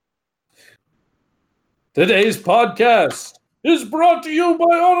Today's podcast is brought to you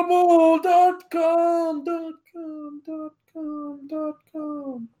by Audible.com.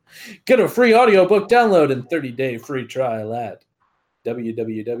 Get a free audiobook download and 30-day free trial at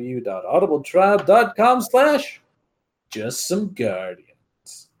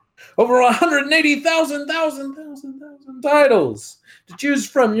www.audibletrial.com/justsomiguardians. Over 180,000 titles to choose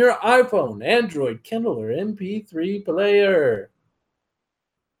from your iPhone, Android, Kindle, or MP3 player.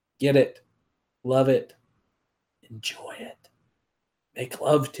 Get it. Love it. Enjoy it. Make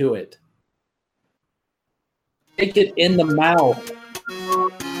love to it. Take it in the mouth.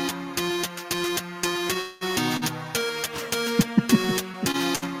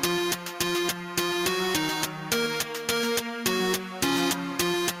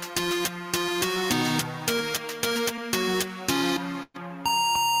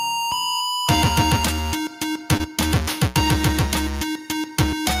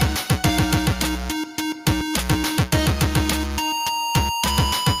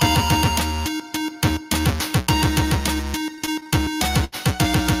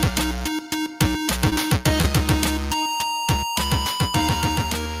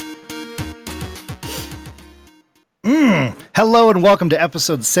 Hello and welcome to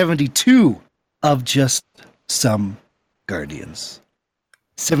episode 72 of Just Some Guardians.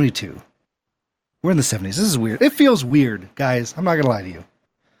 72. We're in the 70s. This is weird. It feels weird, guys. I'm not going to lie to you.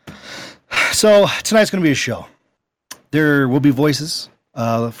 So, tonight's going to be a show. There will be voices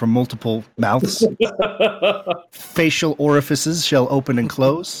from multiple mouths. Facial orifices shall open and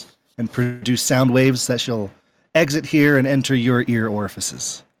close and produce sound waves that shall exit here and enter your ear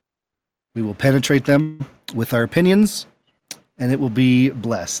orifices. We will penetrate them with our opinions, and it will be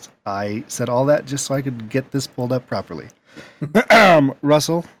blessed. I said all that just so I could get this pulled up properly.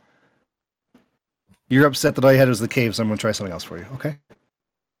 Russell, you're upset that all you had was the cave, so I'm going to try something else for you, okay?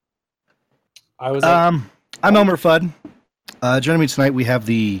 I'm Elmer Fudd. Joining me tonight, we have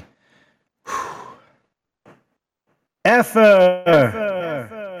the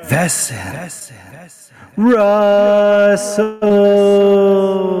Effervescent Russell.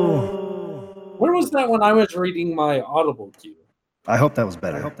 Where was that when I was reading my Audible queue? I hope that was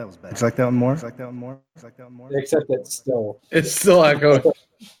better. Would you like that one more? Except it's still echoing.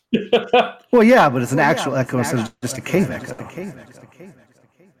 Well, yeah, but it's an actual echo instead of just a cave echo.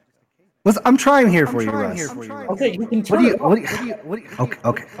 Listen, I'm trying here for you, Russ. Okay, you can turn it off.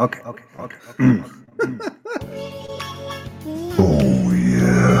 Okay. Oh,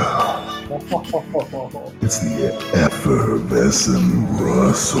 yeah. It's the effervescent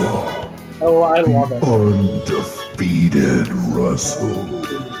Russell. Oh, I love it. Undefeated Russell.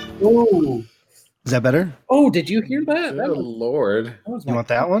 Ooh. Is that better? Oh, did you hear that? Good Lord. You want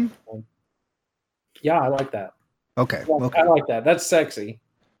that one? Yeah, I like that. Okay. I like that. That's sexy.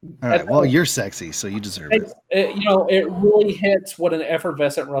 All right. Well, you're sexy, so you deserve it. It really hits what an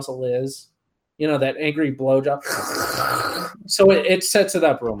effervescent Russell is. You know, that angry blowjob. So it sets it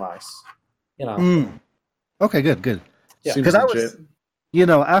up real nice. You know. Okay, good. Yeah. Because I was,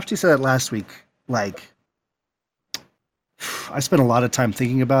 after you said that last week, like, I spent a lot of time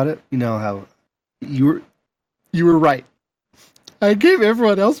thinking about it. You know how you were right. I gave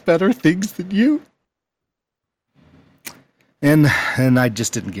everyone else better things than you. And I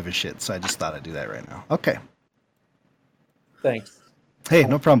just didn't give a shit, so I just thought I'd do that right now. Okay. Thanks. Hey,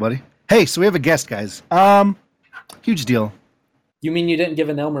 no problem, buddy. Hey, so we have a guest, guys. Huge deal. You mean you didn't give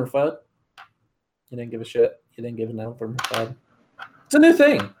an Elmer Fudd? You didn't give a shit. You didn't give an Elmer Fudd. It's a new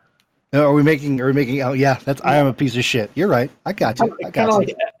thing. Are we making? Oh, yeah. I am a piece of shit. You're right. I got you. Kind of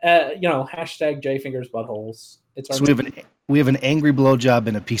like hashtag JFingers buttholes. It's so we have an angry blowjob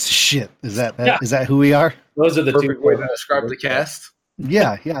and a piece of shit. Is that who we are? Those are the Perfect two way to describe the cast.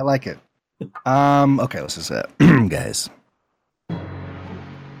 Yeah, I like it. Okay, let's just guys.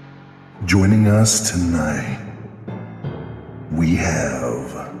 Joining us tonight, we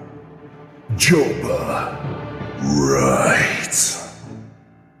have Joba Wright.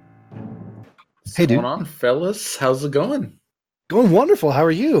 Hey, dude. What's going on, fellas? How's it going? Going wonderful. How are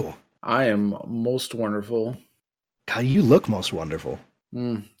you? I am most wonderful. God, you look most wonderful. I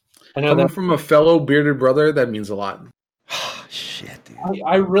know Coming that from a fellow bearded brother, that means a lot. Shit, dude.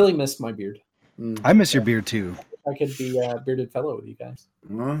 I really miss my beard. I miss your beard, too. I could be a bearded fellow with you guys.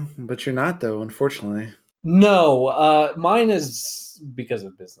 Well, but you're not, though, unfortunately. No, mine is because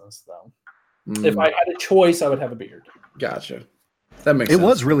of business, though. If I had a choice, I would have a beard. Gotcha. That makes It sense.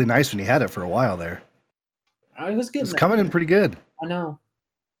 was really nice when you had it for a while there. I was getting It's coming in pretty good. I know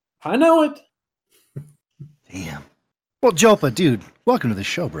it. Damn. Well, Jopa, dude, welcome to the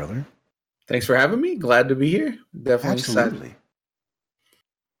show, brother. Thanks for having me. Glad to be here. Definitely Absolutely.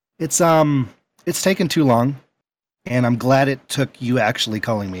 excited. It's it's taken too long, and I'm glad it took you actually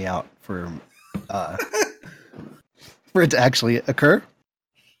calling me out for it to actually occur.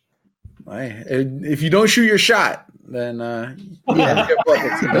 If you don't shoot your shot, then Yeah. you get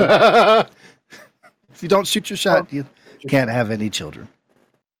buckets. If you don't shoot your shot, you can't have any children.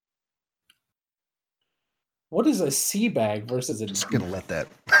 What is a sea bag versus a Just gonna let that.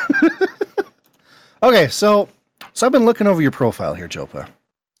 Okay, so I've been looking over your profile here, Jopa.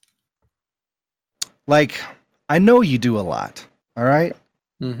 Like, I know you do a lot, all right?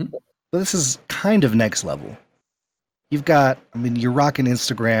 Mm-hmm. But this is kind of next level. You've got, I mean, you're rocking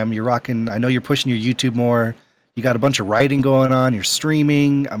Instagram, I know you're pushing your YouTube more. You got a bunch of writing going on, you're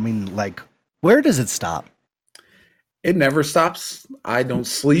streaming. I mean, like, where does it stop? It never stops. I don't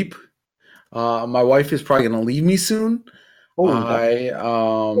sleep. My wife is probably gonna leave me soon.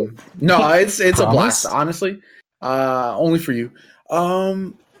 Oh, No, it's a Promise? blast, honestly. Only for you.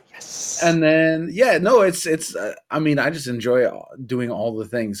 Yes. And then it's I mean, I just enjoy doing all the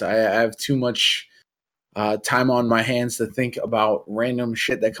things. I have too much time on my hands to think about random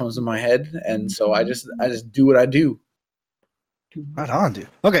shit that comes in my head, and so I just do what I do. Right on, dude.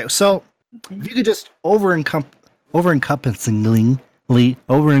 Okay, so if you could just if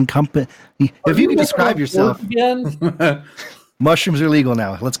you could describe yourself. again. Mushrooms are legal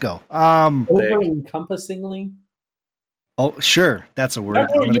now. Let's go. Over encompassingly. Oh, sure, that's a word. I'm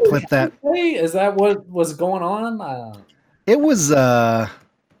gonna clip that. Hey, is that what was going on? It was a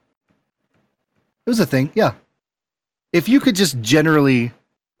thing, yeah. If you could just generally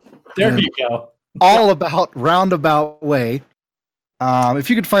There you go. all about roundabout way, if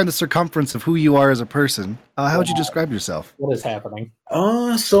you could find the circumference of who you are as a person, how would you describe yourself? What is happening?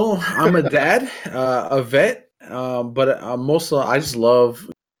 So I'm a dad, a vet, but I just love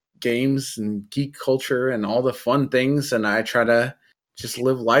games and geek culture and all the fun things, and I try to just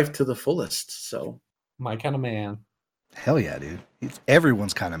live life to the fullest. So My kind of man. Hell yeah, dude. It's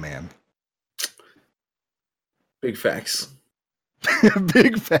everyone's kind of man. big facts.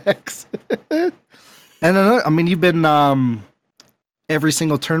 Big facts. And I mean, you've been every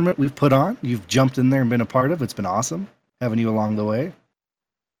single tournament we've put on, you've jumped in there and been a part of. It's been awesome having you along the way.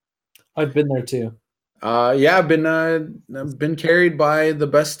 I've been there too. I've been carried by the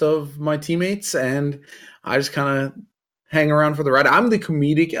best of my teammates, and I just kind of hang around for the ride. I'm the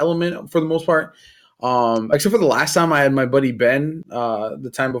comedic element for the most part, except for the last time I had my buddy Ben,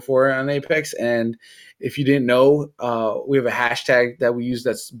 the time before on Apex. And if you didn't know, we have a hashtag that we use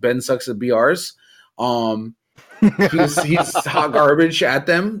that's Ben sucks at BRs. He's hot garbage at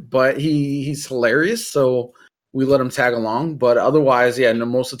them, but he's hilarious. So we let him tag along. But otherwise,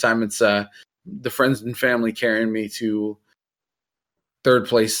 most of the time it's the friends and family carrying me to third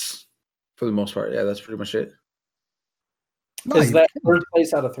place for the most part. Yeah, that's pretty much it. Is that third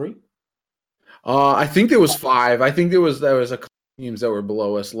place out of 3? I think there was 5. I think there was a couple teams that were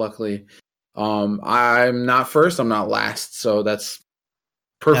below us. Luckily, I'm not first. I'm not last. So that's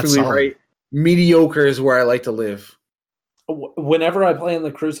perfectly solid. right. Mediocre is where I like to live. Whenever I play in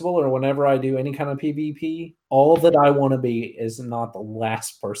the Crucible or whenever I do any kind of PvP, all that I want to be is not the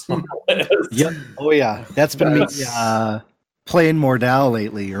last person on the list. Yep. Oh yeah, that's been me That's- playing Mordau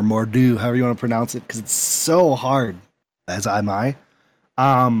lately, or Mordu, however you want to pronounce it, because it's so hard. As am I.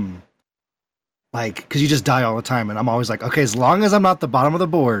 Like, because you just die all the time, and I'm always like, okay, as long as I'm not the bottom of the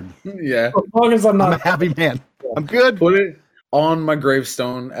board, Yeah, As long as I'm I'm a not happy man. I'm good. put it on my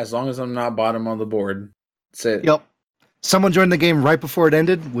gravestone. As long as I'm not bottom on the board, that's it. Yep. Someone joined the game right before it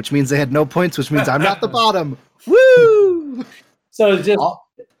ended, which means they had no points, which means I'm not the bottom. Woo! So it's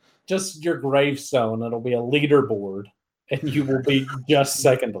just your gravestone. It'll be a leaderboard, and you will be just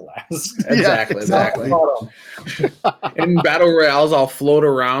second to last. Exactly. In battle royales, I'll float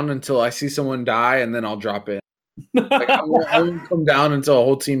around until I see someone die, and then I'll drop in. Like, I won't come down until a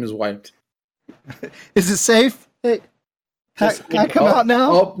whole team is wiped. Is it safe? Hey, can I come out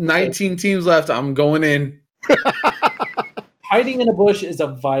now? Oh, 19 teams left. I'm going in. Hiding in a bush is a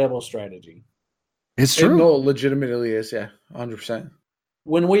viable strategy. It's It, true. no, legitimately is. Yeah, 100%.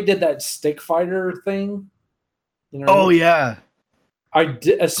 When we did that stick fighter thing, Oh yeah. I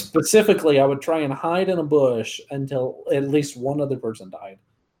did, specifically, I would try and hide in a bush until at least one other person died,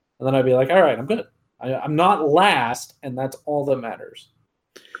 and then I'd be like, "All right, I'm good. I'm not last, and that's all that matters."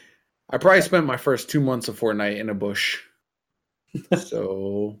 I probably spent my first 2 months of Fortnite in a bush.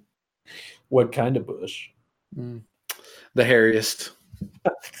 So, What kind of bush? the hairiest.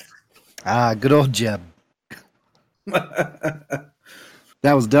 Ah, good old Jeb. That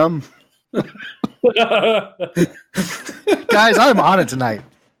was dumb. Guys, I'm on it tonight.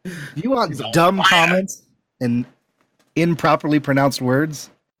 You want dumb comments and improperly pronounced words?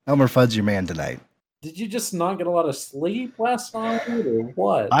 Elmer Fudd's your man tonight. Did you just not get a lot of sleep last night, or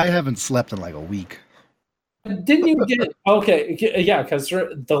what? I haven't slept in like a week. Didn't you get okay? Yeah, because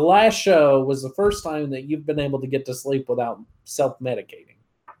the last show was the first time that you've been able to get to sleep without self-medicating.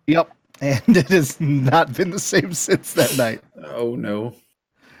 Yep. And it has not been the same since that night. Oh no!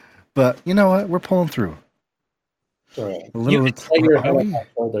 But you know what? We're pulling through. Right. A You little. can lay your head Are on we? my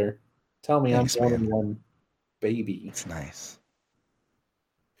shoulder. Tell me Thanks, I'm the only man. one, baby. It's nice.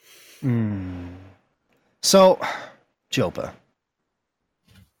 So, Jopa,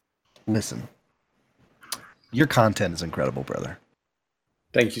 listen. Your content is incredible, brother.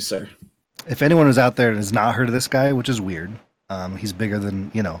 Thank you, sir. If anyone is out there and has not heard of this guy, which is weird, he's bigger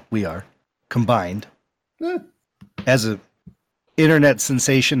than we are combined. As a internet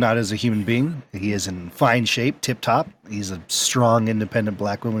sensation, not as a human being, he is in fine shape, tip top. He's a strong, independent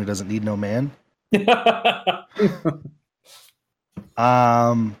black woman who doesn't need no man. But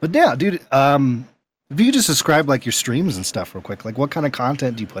yeah, dude. If you could just describe like your streams and stuff real quick, like what kind of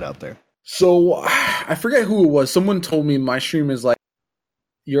content do you put out there? So I forget who it was. Someone told me my stream is like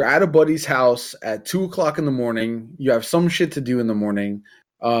you're at a buddy's house at 2:00 in the morning. You have some shit to do in the morning,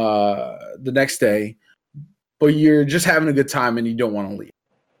 the next day, but you're just having a good time and you don't want to leave.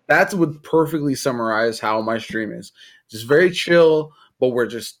 That would perfectly summarize how my stream is. Just very chill, but we're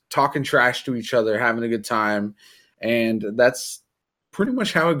just talking trash to each other, having a good time, and that's pretty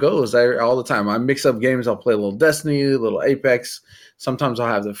much how it goes all the time. I mix up games. I'll play a little Destiny, a little Apex. Sometimes I'll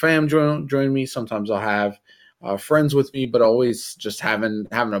have the fam join me. Sometimes I'll have friends with me, but always just having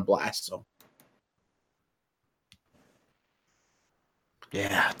a blast. So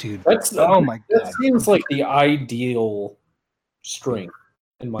Yeah, dude. Oh my That god. seems like the ideal stream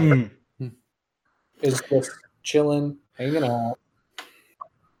in my opinion. Is just chilling, hanging out.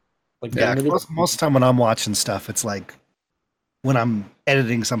 Like Yeah, going to the- most of the time when I'm watching stuff, it's like when I'm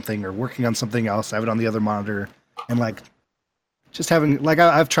editing something or working on something else, I have it on the other monitor, and like just having like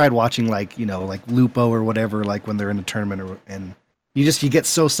I've tried watching like like Lupo or whatever, like when they're in a tournament, and you get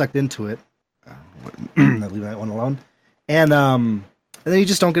so sucked into it. I'll leave that one alone, and then you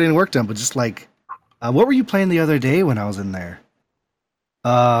just don't get any work done. But just like, what were you playing the other day when I was in there? It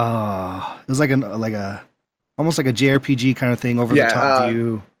was like a almost like a JRPG kind of thing, over the top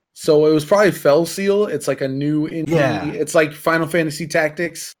view. So it was probably Fell Seal. It's like a new indie. Yeah. It's like Final Fantasy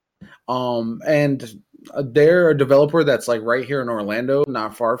Tactics. And they're a developer that's like right here in Orlando,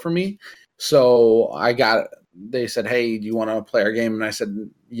 not far from me. So they said, "Hey, do you want to play our game?" And I said,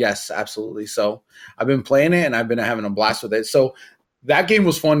 "Yes, absolutely." So I've been playing it and I've been having a blast with it. So that game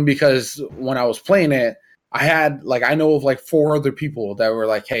was fun because when I was playing it, I know of like 4 other people that were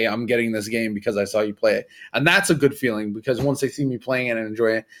like, "Hey, I'm getting this game because I saw you play it." And that's a good feeling because once they see me playing it and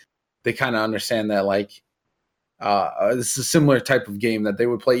enjoy it, they kind of understand that like this is a similar type of game that they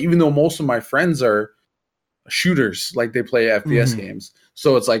would play, even though most of my friends are shooters, like they play FPS games.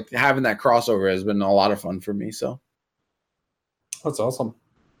 So it's like having that crossover has been a lot of fun for me. So That's awesome.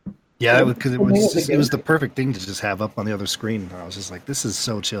 Yeah, because it was the perfect thing to just have up on the other screen. I was just like, this is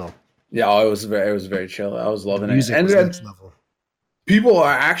so chill. yeah, it was very chill. I was loving Music it. was And next level. people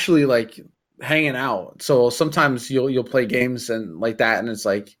are actually like hanging out. So sometimes you'll play games and like that, and it's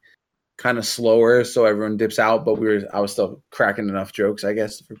like kind of slower, so everyone dips out. But I was still cracking enough jokes, I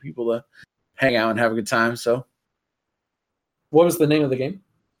guess, for people to hang out and have a good time. So What was the name of the game?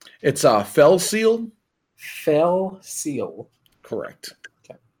 it's Fell Seal. Fell Seal. Correct.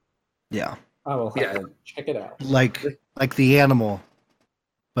 Yeah, I will have Yeah. to check it out. like the animal,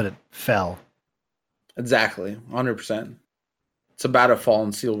 but it fell. Exactly. 100%. It's about a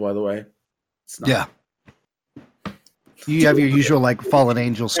fallen seal, by the way. It's not. Yeah. You have your usual like fallen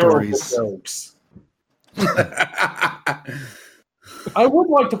angel stories. Terrible jokes. I would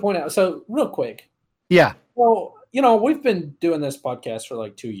like to point out, so real quick. Yeah. Well, we've been doing this podcast for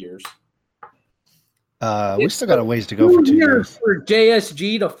like 2 years. We still got a ways to go for 2 years. For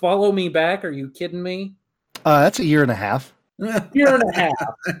JSG to follow me back? Are you kidding me? That's a year and a half. Year and a half.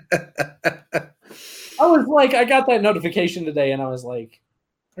 I was like, I got that notification today, and I was like,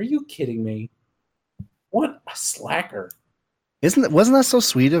 "Are you kidding me? What a slacker!" Wasn't that so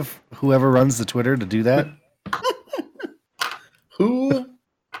sweet of whoever runs the Twitter to do that? Who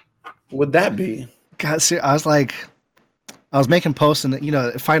would that be? God, see, I was making posts,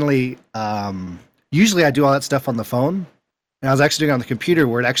 and finally, usually I do all that stuff on the phone, and I was actually doing it on the computer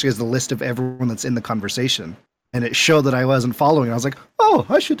where it actually has the list of everyone that's in the conversation, and it showed that I wasn't following. I was like, "Oh,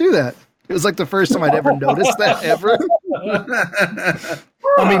 I should do that." It was like the first time I'd ever noticed that ever.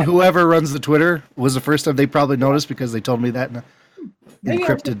 I mean, whoever runs the Twitter was the first time they probably noticed because they told me that in an Maybe I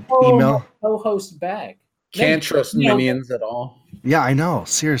encrypted should follow email. my co-host back. Can't trust minions at all. Yeah, I know.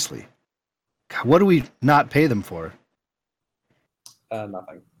 Seriously. God, what do we not pay them for?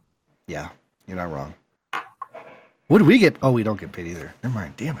 Nothing. Yeah, you're not wrong. What do we get? Oh, we don't get paid either. Never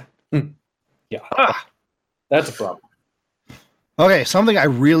mind. Damn it. Yeah. That's a problem. Okay, something I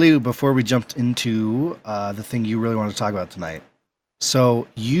really, before we jumped into the thing you really want to talk about tonight. So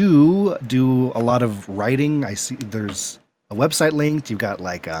you do a lot of writing. I see there's a website linked. You've got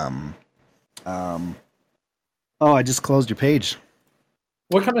like, oh, I just closed your page.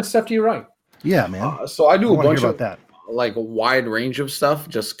 What kind of stuff do you write? Yeah, man. So I do I a wanna bunch hear of about that. like a wide range of stuff,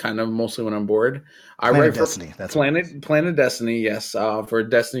 just kind of mostly when I'm bored. I Planet write for Destiny. That's what it is. Planet Destiny, yes, for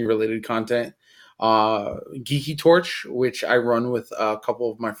Destiny related content. Geeky Torch, which I run with a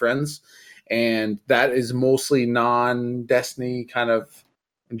couple of my friends, and that is mostly non-Destiny kind of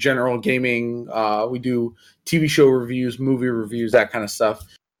general gaming. We do TV show reviews, movie reviews, that kind of stuff.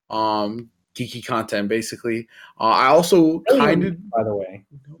 Geeky content, basically. I also kind of, By the way,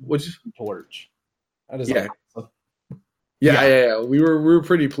 which Torch. That is Yeah. awesome. Yeah. We were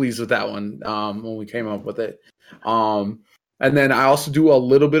pretty pleased with that one when we came up with it. And then I also do a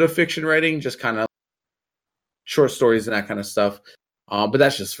little bit of fiction writing, just kind of short stories and that kind of stuff. But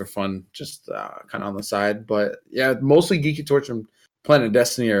that's just for fun, just kind of on the side. But yeah, mostly Geeky Torch and Planet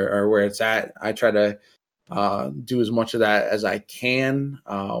Destiny are where it's at. I try to do as much of that as I can.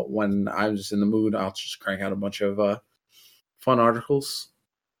 When I'm just in the mood, I'll just crank out a bunch of fun articles.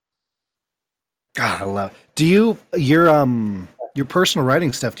 God, I love. Do you your personal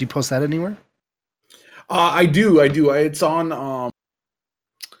writing stuff? Do you post that anywhere? I do. It's on.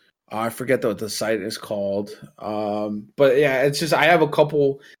 I forget what the site is called. But yeah, it's just I have a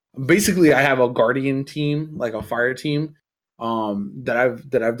couple. Basically, I have a Guardian team, like a fire team, that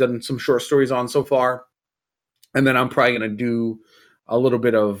I've done some short stories on so far, and then I'm probably gonna do a little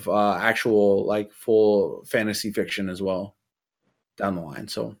bit of actual like full fantasy fiction as well down the line.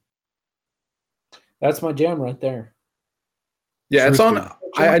 So That's my jam right there. yeah, it's on. Truth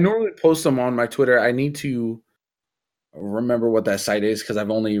I normally post them on my Twitter. I need to remember what that site is because I've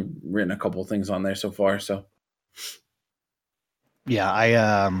only written a couple things on there so far. So Yeah,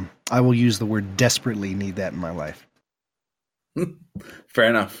 I will use the word desperately need that in my life. fair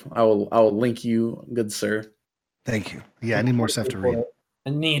enough. I will link you, good sir. Thank you. Yeah, I need more stuff to read. I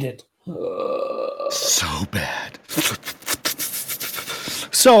need it. So bad.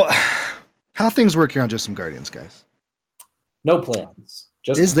 So, how things work here on Just Some Guardians, guys? No plans.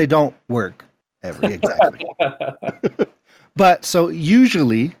 Just Is they don't work ever exactly. But so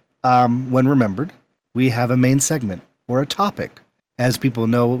usually, when remembered, we have a main segment or a topic. As people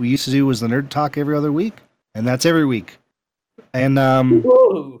know, what we used to do was the Nerd Talk every other week, and that's every week. And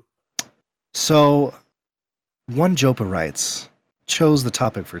Whoa. so, one Jopa writes chose the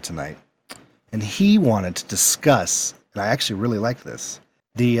topic for tonight, and he wanted to discuss. And I actually really like this: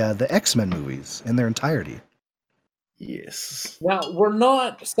 the X-Men movies in their entirety. Yes. Now, we're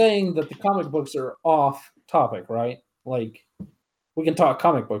not saying that the comic books are off topic, right? Like, we can talk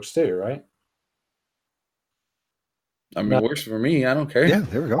comic books too, right? I mean, it works for me. I don't care. Yeah,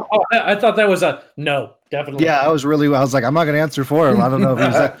 there we go. Oh, I thought that was a no, definitely. Yeah, I was like, I'm not going to answer for him. I don't know if he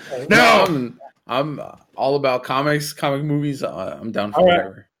was that. No, I'm all about comics, comic movies. I'm down for All right.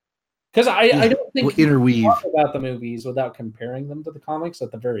 whatever. Because I don't think We'll you can interweave. talk about the movies without comparing them to the comics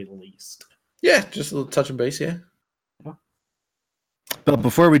at the very least. Yeah, just a little touch and base. Yeah. But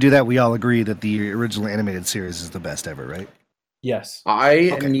before we do that, we all agree that the original animated series is the best ever, right? Yes.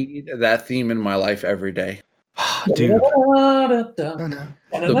 I Okay. need that theme in my life every day. Dude.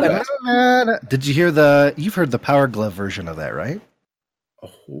 Did you hear you've heard the Power Glove version of that, right?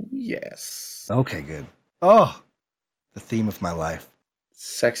 Oh yes. Okay, good. Oh, the theme of my life.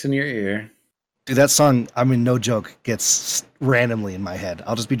 Sex in your ear. Dude, that song, I mean, no joke, gets randomly in my head.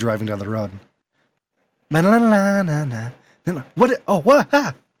 I'll just be driving down the road. What? Oh, what?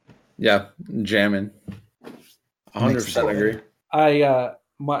 Ah. Yeah, jamming. 100% agree.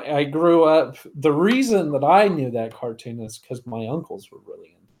 I grew up. The reason that I knew that cartoon is because my uncles were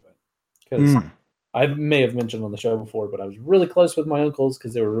really into it. Because I may have mentioned on the show before, but I was really close with my uncles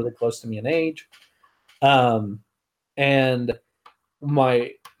because they were really close to me in age. And my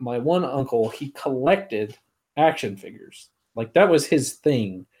one uncle, he collected action figures. Like that was his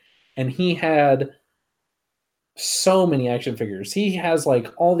thing, and he had so many action figures. He has like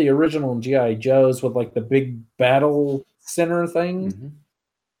all the original GI Joes with like the big battle center thing.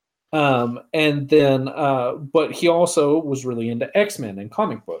 Mm-hmm. And then but he also was really into X-Men and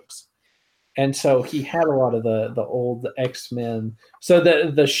comic books. And so he had a lot of the old X-Men. So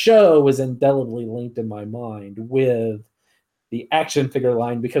the show was indelibly linked in my mind with the action figure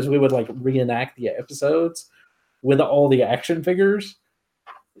line because we would like reenact the episodes with all the action figures.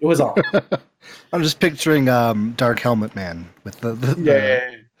 It was awesome. I'm just picturing Dark Helmet Man with the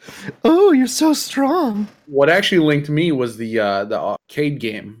Yeah. oh, you're so strong. What actually linked me was the arcade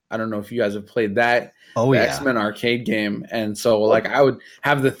game. I don't know if you guys have played that. Oh the yeah. X-Men arcade game. And so like I would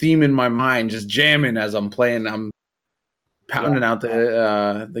have the theme in my mind just jamming as I'm playing. I'm pounding out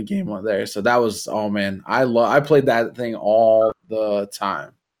the game on there. So that was, oh man, I played that thing all the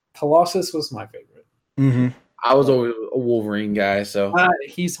time. Colossus was my favorite. Mm-hmm. I was always a Wolverine guy, so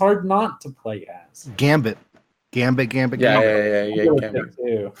He's hard not to play as. Gambit. yeah. Too.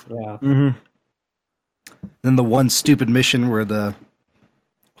 Yeah. Mm-hmm. Then the one stupid mission where the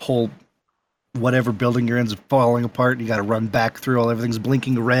whole whatever building you're in is falling apart, and you got to run back through all everything's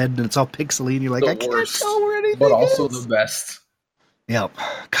blinking red, and it's all pixely, and you're like, The I can't worst, tell where anything but also is. the best. Yep.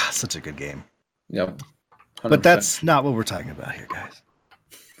 God, such a good game. Yep. 100%. But that's not what we're talking about here, guys.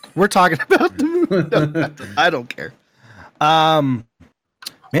 We're talking about the movie. I don't care. Man,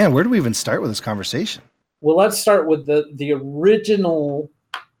 where do we even start with this conversation? Well, let's start with the original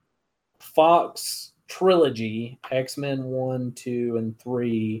Fox trilogy, X-Men 1, 2, and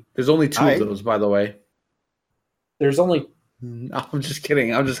 3. There's only two of those, by the way. There's only... No, I'm just kidding.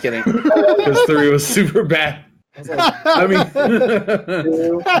 Because 3 was super bad. I mean,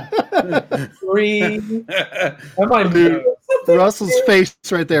 2, 3. Am I Dude. Russell's face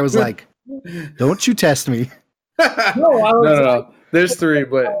right there was like, don't you test me. No. There's 3,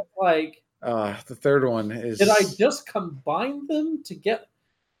 but like, the third one is. did I just combine them to get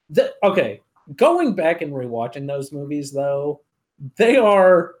okay? Going back and rewatching those movies, though, they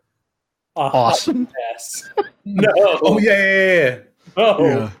are Awesome. Yes. No. Oh yeah.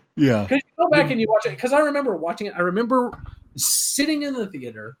 Oh. Yeah. Because you go back and you watch it. Because I remember watching it. I remember sitting in the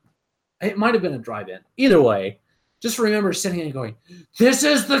theater. It might have been a drive-in. Either way, just remember sitting and going, "This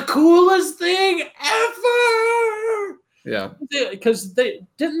is the coolest thing ever!" Yeah. Because they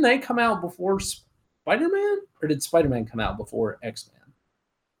come out before Spider-Man, or did Spider-Man come out before X-Men?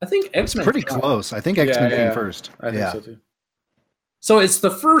 I think It's X-Men. pretty close. I think X-Men came first. I think so too. So it's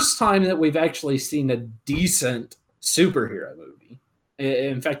the first time that we've actually seen a decent superhero movie.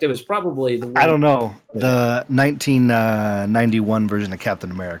 In fact, it was probably the one. I don't know. The 1991 version of Captain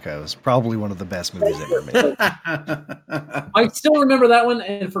America was probably one of the best movies ever made. I still remember that one,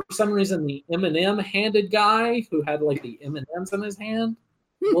 and for some reason, the M&M handed guy who had like the M&Ms in his hand.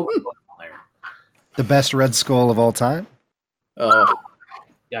 What was going on there? The best Red Skull of all time. Oh.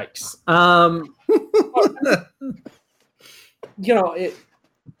 Yikes! You know it,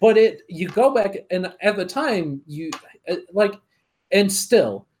 but you go back and at the time you like, and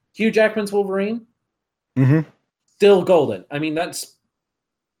still Hugh Jackman's Wolverine, still golden. I mean, that's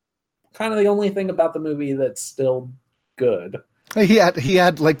kind of the only thing about the movie that's still good. He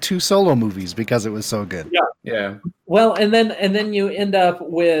had like 2 solo movies because it was so good. Yeah. Well, and then you end up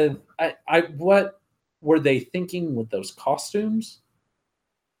with what were they thinking with those costumes?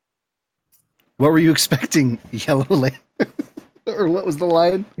 What were you expecting? Yellow Lane? Or what was the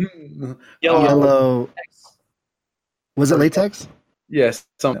line? Yellow. Was it latex? Yes.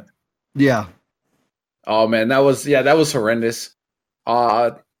 Yeah. Oh man, that was horrendous.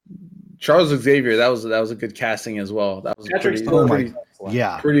 Charles Xavier, that was a good casting as well. That was pretty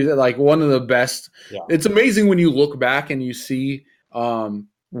like one of the best. Yeah. It's amazing when you look back and you see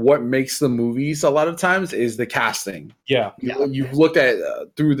what makes the movies a lot of times is the casting. Yeah. You've looked at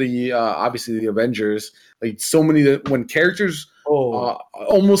through the obviously the Avengers, like so many when characters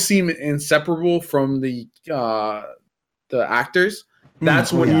almost seem inseparable from the actors.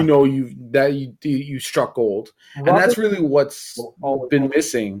 That's when you know you struck gold, and that's really what's been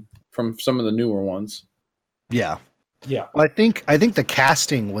missing from some of the newer ones. Yeah. Yeah. Well, I think the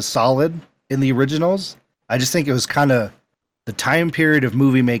casting was solid in the originals. I just think it was kind of the time period of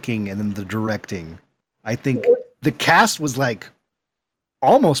movie making and then the directing. I think the cast was like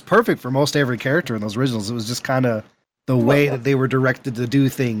almost perfect for most every character in those originals. It was just kind of the way that they were directed to do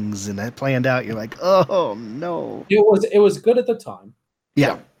things and that planned out. You're like, oh no. It was good at the time.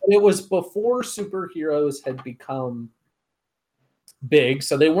 Yeah. But it was before superheroes had become big,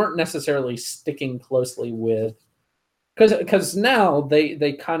 so they weren't necessarily sticking closely with, because now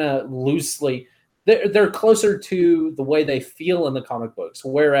they kind of loosely they're closer to the way they feel in the comic books,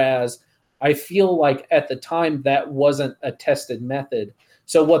 whereas I feel like at the time that wasn't a tested method.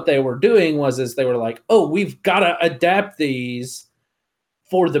 So what they were doing was they were like, oh, we've got to adapt these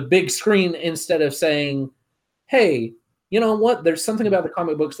for the big screen, instead of saying, hey, you know what? There's something about the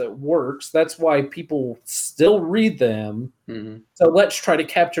comic books that works. That's why people still read them. Mm-hmm. So let's try to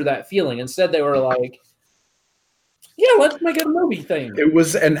capture that feeling. Instead, they were like, Yeah, let's make it a movie thing. It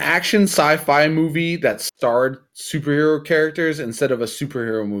was an action sci-fi movie that starred superhero characters instead of a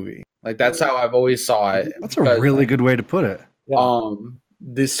superhero movie. Like that's how I've always saw it. That's a really good way to put it. Yeah.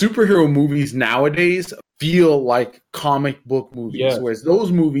 The superhero movies nowadays feel like comic book movies, Yes. whereas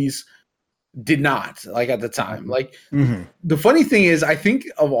those movies did not, like at the time. Like Mhm. the funny thing is, I think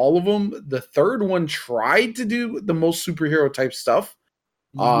of all of them, the third one tried to do the most superhero type stuff.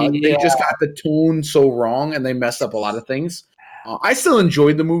 They just got the tone so wrong and they messed up a lot of things. I still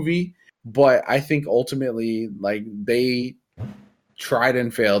enjoyed the movie, but I think ultimately, like, they tried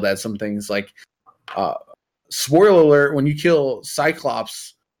and failed at some things. Like, spoiler alert, when you kill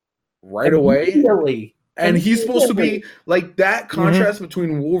Cyclops right away, Immediately. and he's supposed to be like that contrast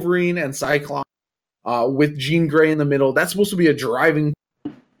between Wolverine and Cyclops with Jean Grey in the middle, that's supposed to be a driving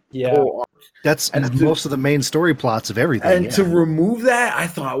pull. That's And most of the main story plots of everything. And to remove that, I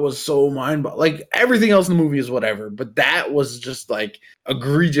thought was so like everything else in the movie is whatever, but that was just like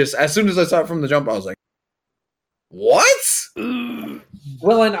egregious. As soon as I saw it from the jump, I was like, "What?"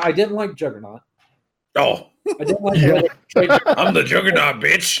 Well, and I didn't like Juggernaut. Oh, I didn't like the I'm the Juggernaut,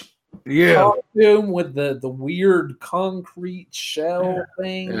 bitch. costume with the weird concrete shell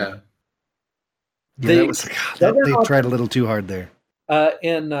thing. Yeah. They tried a little too hard there.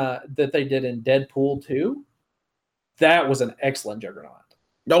 That they did in Deadpool 2. That was an excellent Juggernaut.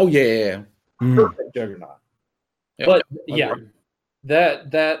 Oh yeah. Perfect Juggernaut. Yeah. But yeah,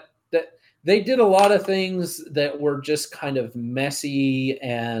 that they did a lot of things that were just kind of messy,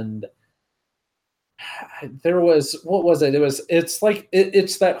 and there was, what was it? It's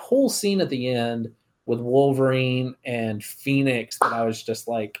that whole scene at the end with Wolverine and Phoenix that I was just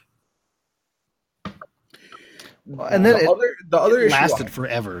like, And then the other issue lasted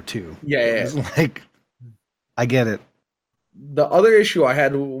forever too. Yeah. It was like, I get it. The other issue I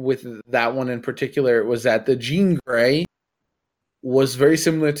had with that one in particular was that the Jean Grey was very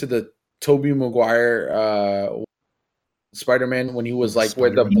similar to the Tobey Maguire Spider-Man when he was like wore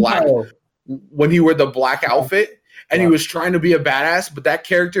the black outfit and he was trying to be a badass, but that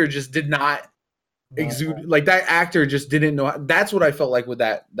character just did not exude, like that actor just didn't know. That's what I felt like with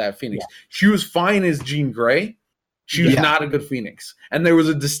that Phoenix. Yeah. She was fine as Jean Grey. She was not a good Phoenix, and there was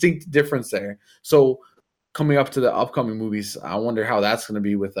a distinct difference there. So coming up to the upcoming movies, I wonder how that's going to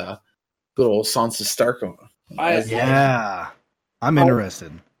be with good old Sansa Stark. I'm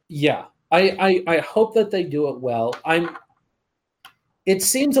interested. Yeah, I hope that they do it well. It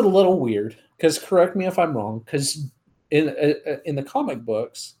seems a little weird because, correct me if I'm wrong, because in the comic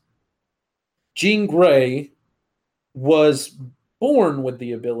books, Jean Grey was born with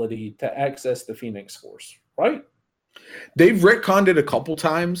the ability to access the Phoenix Force, right? They've retconned it a couple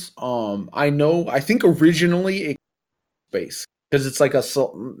times. I think originally it space because it's like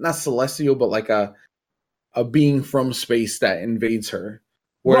not celestial, but like a being from space that invades her.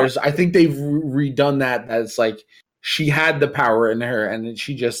 Whereas I think they've redone that. It's like she had the power in her, and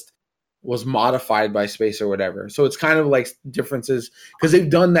she just was modified by space or whatever. So it's kind of like differences because they've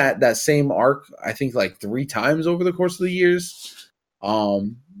done that same arc, I think, like 3 times over the course of the years.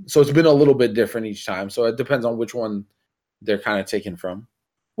 So it's been a little bit different each time. So it depends on which one they're kind of taken from.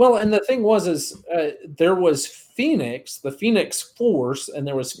 Well, and the thing was there was Phoenix, the Phoenix Force, and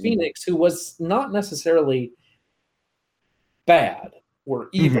there was Phoenix who was not necessarily bad or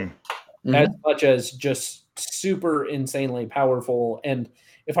evil as much as just super insanely powerful. And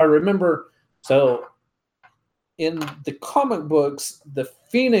if I remember, so in the comic books, the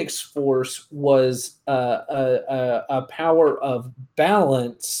Phoenix Force was a power of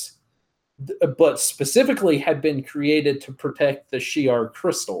balance, but specifically had been created to protect the Shi'ar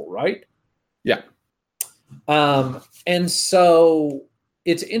crystal, right? Yeah. And so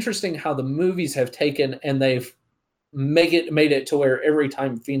it's interesting how the movies have taken and they've made it to where every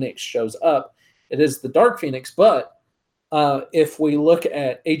time Phoenix shows up, it is the Dark Phoenix. But if we look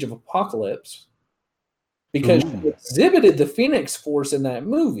at Age of Apocalypse, because she exhibited the Phoenix Force in that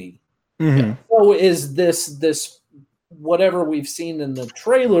movie, so is this whatever we've seen in the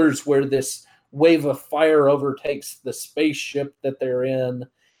trailers where this wave of fire overtakes the spaceship that they're in,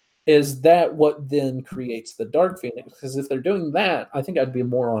 is that what then creates the Dark Phoenix? Because if they're doing that, I think I'd be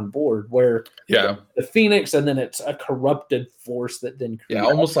more on board where the Phoenix and then it's a corrupted force that then creates. Yeah,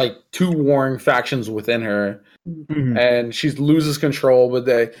 almost like 2 warring factions within her. And she loses control,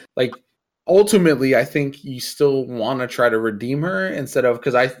 but ultimately I think you still want to try to redeem her instead of,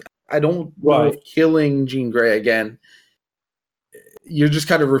 because I don't know if killing Jean Grey again, you're just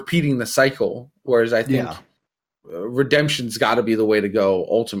kind of repeating the cycle. Whereas I think redemption's got to be the way to go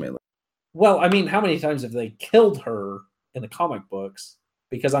ultimately. Well, I mean, how many times have they killed her in the comic books?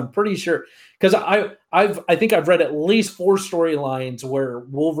 because I'm pretty sure because I think I've read at least 4 storylines where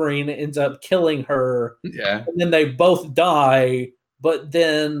Wolverine ends up killing her, Yeah. and then they both die, but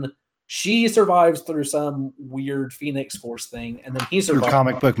then she survives through some weird Phoenix Force thing, and then he Through survives.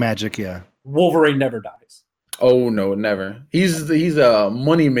 comic book magic, yeah. Wolverine never dies. Oh no, never. He's a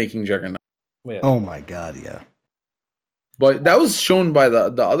money making juggernaut. Yeah. Oh my god, yeah. But that was shown by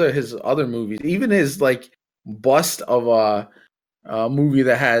his other movies. Even his like bust of a movie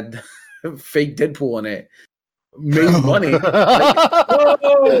that had fake Deadpool in it made money.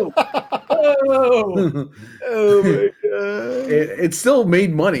 Whoa! Whoa! Oh my god. It still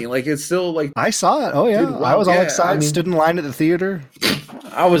made money. Like it's still like I saw it. Oh yeah. Dude, wow, I was all yeah, excited, I mean- stood in line at the theater.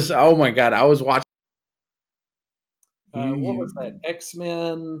 oh my god, I was watching What was that?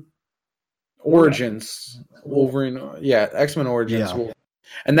 X-Men. Origins Wolverine. Yeah, X-Men Origins. Yeah.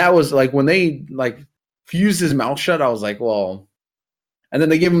 And that was like when they like fused his mouth shut, I was like, well. And then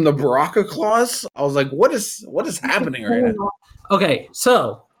they gave him the Baraka claws. I was like, what is happening right now? Okay,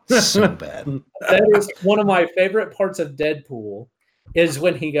 so So bad. that is one of my favorite parts of Deadpool is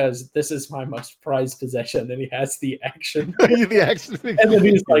when he goes, "This is my most prized possession," and he has the action, The action figure. and then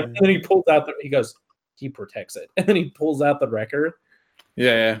he's like, and then he pulls out he goes, he protects it, and then he pulls out the record.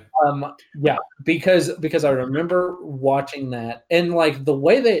 Yeah. Yeah, because I remember watching that, and like the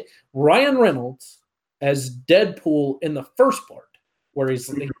way that Ryan Reynolds as Deadpool in the first part, where he's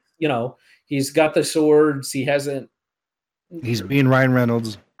he's got the swords, he hasn't. He's being Ryan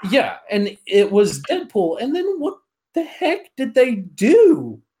Reynolds. Yeah, and it was Deadpool, and then what the heck did they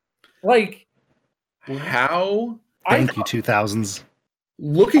do? Like, How Thank you, 2000s.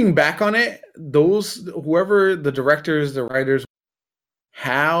 looking back on it, whoever the directors, the writers,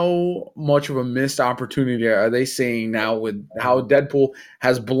 how much of a missed opportunity are they seeing now with how Deadpool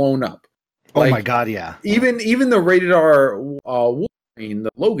has blown up? Oh Like, my god, yeah. Even the rated R Wolverine, the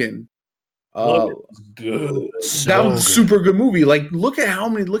Logan, Logan's good. that was a super good movie. Like, look at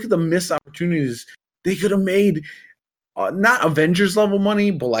the missed opportunities they could have made. Not Avengers level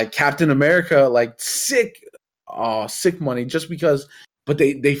money, but like Captain America, like sick money. Just because, but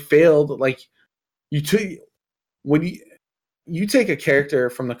they failed. Like when you take a character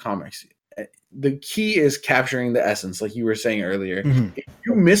from the comics, the key is capturing the essence, like you were saying earlier. Mhm. If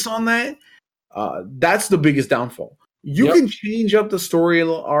you miss on that, that's the biggest downfall. You Yep. can change up the story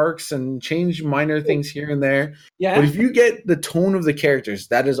arcs and change minor things here and there, Yeah, but if you get the tone of the characters,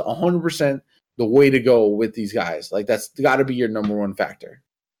 that is 100% the way to go with these guys. Like that's got to be your number one factor.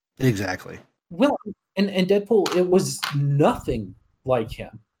 Exactly. well, and Deadpool, it was nothing like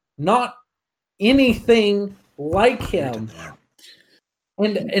him, not anything like him.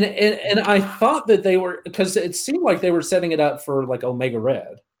 And I thought that they were, because it seemed like they were setting it up for like Omega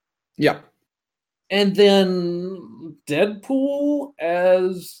Red. Yeah. And then Deadpool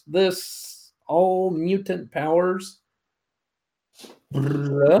as this all mutant powers.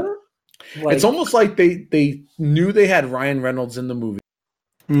 Bruh? Like, It's almost like they knew they had Ryan Reynolds in the movie.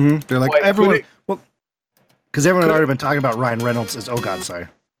 They're like, Wait, everyone, could it- well, because everyone had could- already been talking about Ryan Reynolds as, Yeah.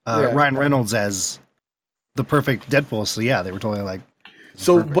 Ryan Reynolds as the perfect Deadpool. So yeah, they were totally like,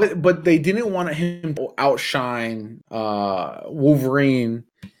 So, perfect. but they didn't want him to outshine Wolverine,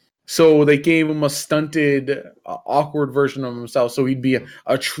 so they gave him a stunted, awkward version of himself, so he'd be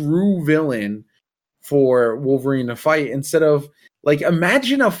a true villain for Wolverine to fight. Instead of like,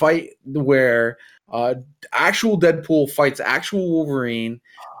 imagine a fight where actual Deadpool fights actual Wolverine.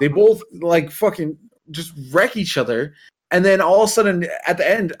 They both like fucking just wreck each other. And then all of a sudden, at the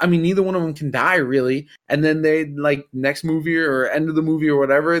end, I mean, neither one of them can die, really. And then they, like, next movie or end of the movie or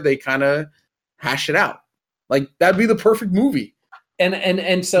whatever, they kind of hash it out. Like, that'd be the perfect movie.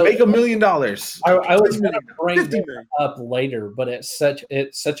 and so Make $1 million. I was going to bring 50 this million. up later, but it's such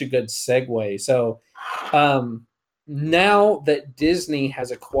a good segue. So now that Disney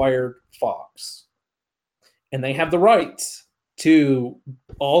has acquired Fox and they have the rights to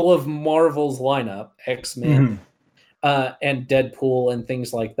all of Marvel's lineup, X-Men, and Deadpool and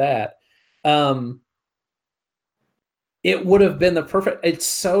things like that, it would have been the perfect. It's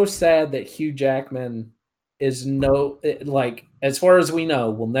so sad that Hugh Jackman is as far as we know,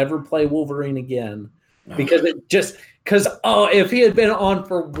 will never play Wolverine again because if he had been on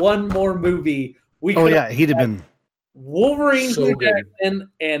for one more movie, we oh could yeah, he'd have been. Wolverine, So Hugh good. Jackman,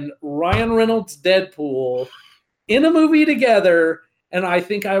 and Ryan Reynolds Deadpool in a movie together, and I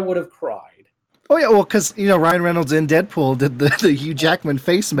think I would have cried. Oh yeah, well, because Ryan Reynolds in Deadpool did the Hugh Jackman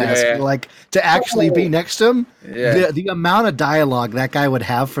face mask. Yeah. Like to actually be next to him, Yeah. the amount of dialogue that guy would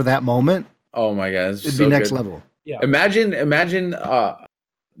have for that moment, Oh, my God. It's it'd so be next good. level. Yeah. Imagine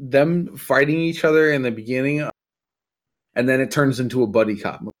them fighting each other in the beginning and then it turns into a buddy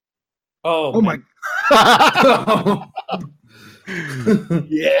cop movie. Oh, Oh my. like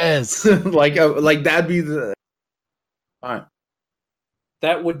Yes. that'd be the. All right.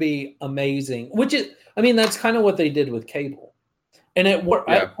 That would be amazing. Which is, I mean, that's kind of what they did with Cable, and it worked.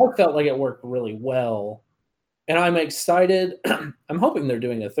 Yeah. I felt like it worked really well, and I'm excited. I'm hoping they're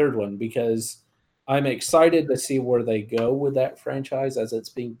doing a third one because I'm excited to see where they go with that franchise as it's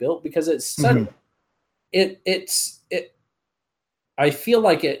being built because it's such, it's. I feel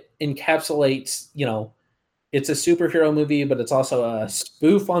like it encapsulates, it's a superhero movie, but it's also a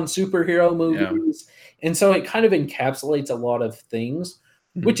spoof on superhero movies. Yeah. And so it kind of encapsulates a lot of things,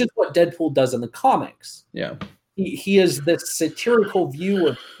 which is what Deadpool does in the comics. Yeah. He is this satirical view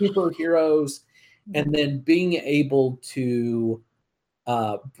of superheroes and then being able to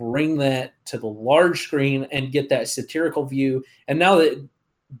bring that to the large screen and get that satirical view. And now that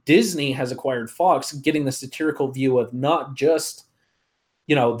Disney has acquired Fox, getting the satirical view of not just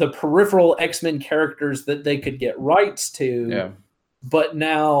the peripheral X-Men characters that they could get rights to, but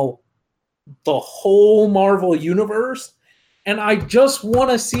now the whole Marvel universe. And I just want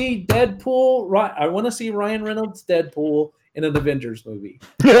to see Deadpool. I want to see Ryan Reynolds Deadpool in an Avengers movie.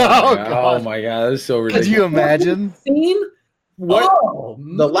 Oh my god, that's so ridiculous. Could you imagine? What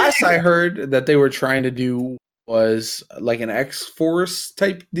the last I heard that they were trying to do was like an X-Force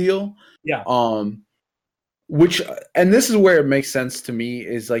type deal. Yeah. Which, and this is where it makes sense to me,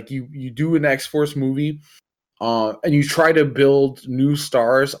 is like you do an X-Force movie and you try to build new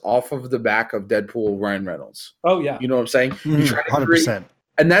stars off of the back of Deadpool, Ryan Reynolds. Oh, yeah. You know what I'm saying? You try to 100%.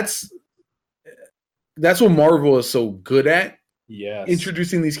 And that's what Marvel is so good at. Yes.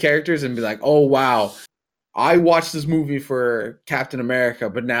 Introducing these characters and be like, oh, wow, I watched this movie for Captain America,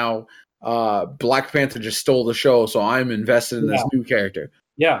 but now Black Panther just stole the show, so I'm invested in this new character.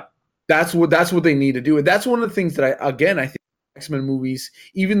 Yeah. That's what they need to do. And that's one of the things that I think X-Men movies,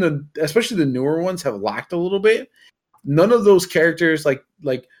 especially the newer ones, have lacked a little bit. None of those characters, like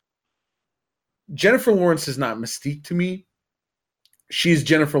Jennifer Lawrence is not Mystique to me. She's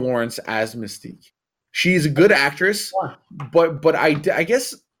Jennifer Lawrence as Mystique. She's a good actress, but I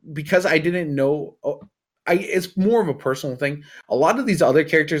guess because I didn't know, it's more of a personal thing. A lot of these other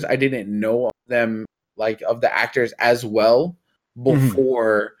characters, I didn't know them, like of the actors as well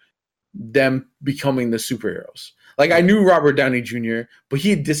before them becoming the superheroes. Like I knew Robert Downey Jr., but he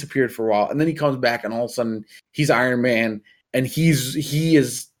had disappeared for a while, and then he comes back, and all of a sudden he's Iron Man, and he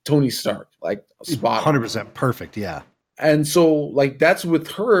is Tony Stark, like spot 100% perfect, yeah. And so, like that's with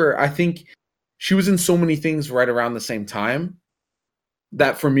her. I think she was in so many things right around the same time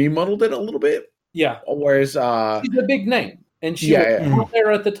that for me muddled it a little bit. Yeah. Whereas she's a big name, and she was out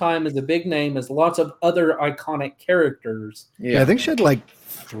there at the time as a big name, as lots of other iconic characters. Yeah, I think she had like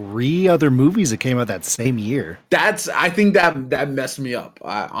 3 other movies that came out that same year. I think that messed me up,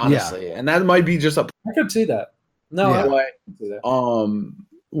 honestly, and that might be just a. I could see that. No, I could see that.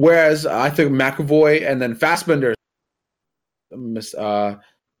 Whereas I think McAvoy and then Fassbender, Mysterio,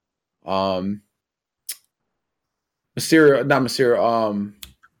 not Mysterio,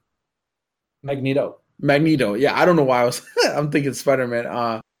 Magneto. Yeah, I don't know why I'm thinking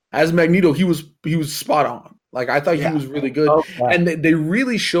Spider-Man. As Magneto, he was spot on. Like I thought he was really good, and they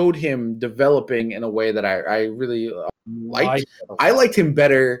really showed him developing in a way that I really liked. I liked him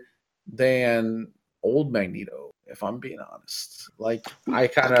better than old Magneto, if I'm being honest. Like I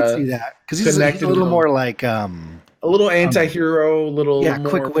kind of see that because he's a little more like a little anti-hero, little more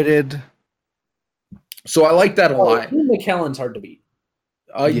quick-witted. So I like that a lot. Ian McKellen's hard to beat.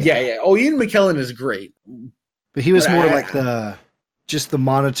 Yeah. Oh, Ian McKellen is great, but he was more like the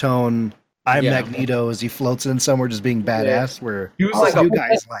monotone. I'm Magneto as he floats in somewhere just being badass. Where he was like you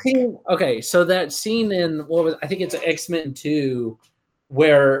guys like. Okay, so that scene in I think it's X-Men 2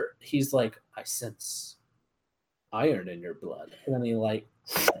 where he's like, I sense iron in your blood, and then he like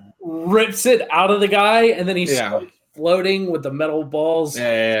rips it out of the guy, and then he's floating with the metal balls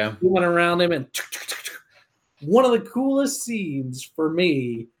going around him, and one of the coolest scenes for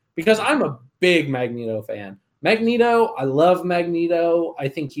me because I'm a big Magneto fan. Magneto, I love Magneto. I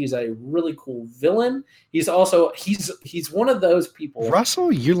think he's a really cool villain. He's also he's one of those people.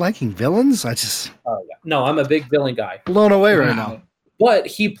 Russell, you're liking villains? No, I'm a big villain guy. Blown away right now. But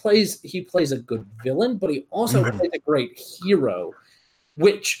he plays a good villain, but he also plays a great hero,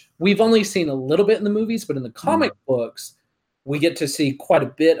 which we've only seen a little bit in the movies, but in the comic books, we get to see quite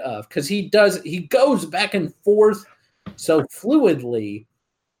a bit of because he goes back and forth so fluidly.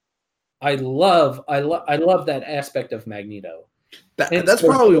 I love that aspect of Magneto. That's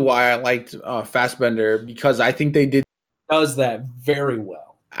probably why I liked Fassbender, because I think they does that very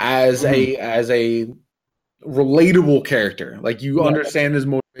well as a relatable character. Like you Yeah. understand his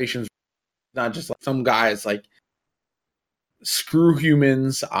motivations, not just like some guy. It's like screw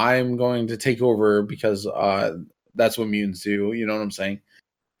humans. I'm going to take over because that's what mutants do. You know what I'm saying?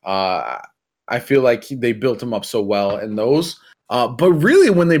 I feel like they built him up so well in those. But really,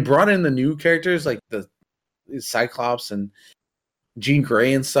 when they brought in the new characters like the Cyclops and Jean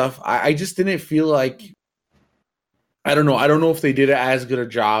Grey and stuff, I just didn't feel like. I don't know. I don't know if they did as good a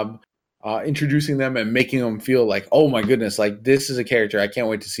job introducing them and making them feel like, oh my goodness, like this is a character I can't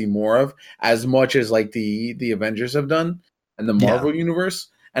wait to see more of, as much as like the Avengers have done and the Marvel universe.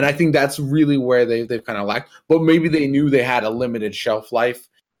 And I think that's really where they've kind of lacked. But maybe they knew they had a limited shelf life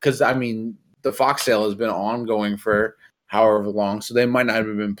because I mean the Fox sale has been ongoing for however long, so they might not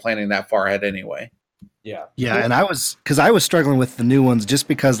have been planning that far ahead anyway. Yeah. Yeah, and I was struggling with the new ones just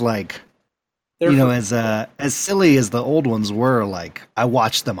because like as silly as the old ones were, like I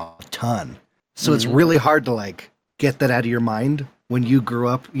watched them a ton. So it's really hard to like get that out of your mind when you grew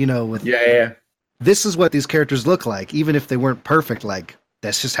up, with this is what these characters look like, even if they weren't perfect, like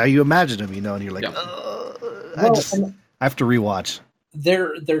that's just how you imagine them, and you're like, I have to rewatch.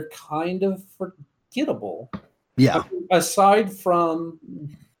 They're kind of forgettable. Yeah. Aside from,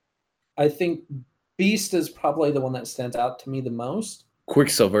 I think Beast is probably the one that stands out to me the most.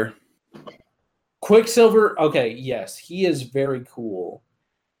 Quicksilver, okay, yes, he is very cool,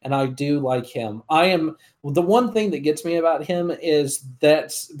 and I do like him. The one thing that gets me about him is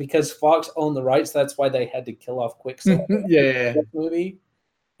that's because Fox owned the rights. That's why they had to kill off Quicksilver. In that movie,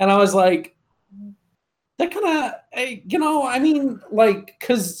 and I was like, that kind of, I mean, like,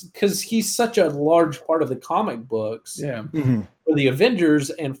 because he's such a large part of the comic books, for the Avengers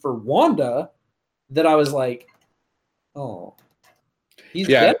and for Wanda, that I was like, oh, he's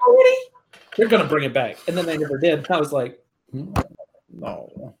dead already? They're going to bring it back. And then they never did. And I was like,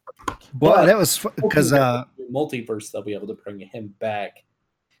 no. Well, that was because multiverse, they'll be able to bring him back.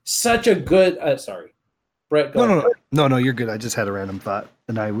 Such a good, sorry. Brett, go ahead. No, you're good. I just had a random thought,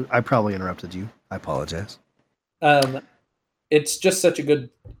 and I probably interrupted you. I apologize. It's just such a good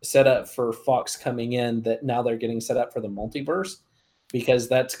setup for Fox coming in that now they're getting set up for the multiverse, because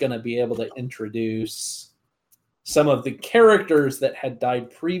that's going to be able to introduce some of the characters that had died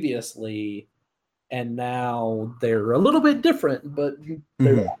previously, and now they're a little bit different, but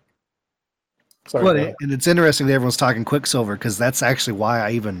they're sorry. Well, and it's interesting that everyone's talking Quicksilver, because that's actually why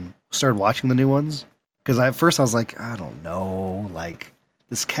I even started watching the new ones. Because at first I was like, I don't know, like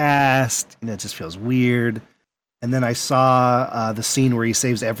this cast, it just feels weird. And then I saw the scene where he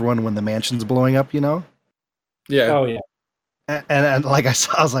saves everyone when the mansion's blowing up, Yeah. Oh yeah. And like I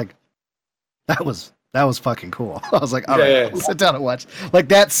was like, that was fucking cool. I was like, all right, sit down and watch. Like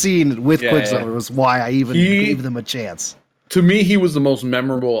that scene with Quicksilver was why I even gave them a chance. To me, he was the most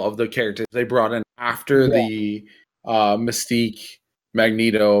memorable of the characters they brought in after the Mystique,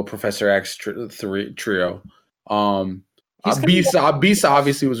 Magneto, Professor X trio. Beast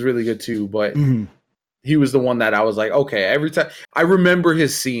obviously was really good too, but he was the one that I was like, okay, every time I remember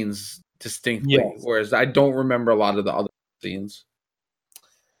his scenes distinctly, whereas I don't remember a lot of the other scenes.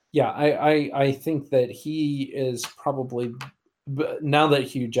 Yeah, I think that he is probably, now that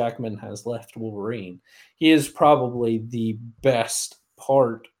Hugh Jackman has left Wolverine, he is probably the best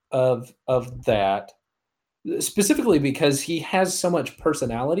part of that, specifically because he has so much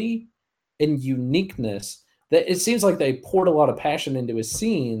personality and uniqueness that it seems like they poured a lot of passion into his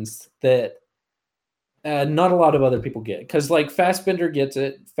scenes that not a lot of other people get. Because like Fassbender gets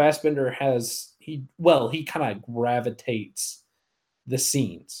it. Fassbender he kind of gravitates the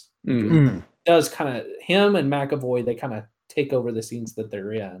scenes. Does kind of him and McAvoy, they kind of take over the scenes that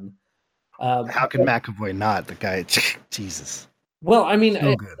they're in. How can McAvoy not? The guy, Jesus. Well, I mean,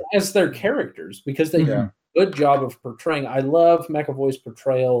 as their characters, because they do a good job of portraying. I love McAvoy's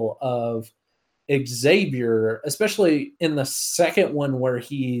portrayal of Xavier, especially in the second one where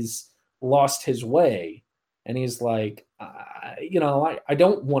he's lost his way and he's like, I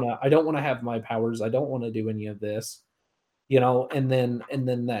don't want to have my powers. I don't want to do any of this. And then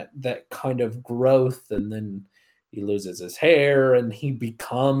that kind of growth, and then he loses his hair and he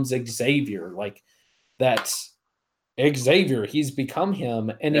becomes Xavier. Like that's Xavier. He's become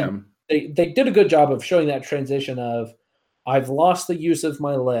him. And they did a good job of showing that transition of, I've lost the use of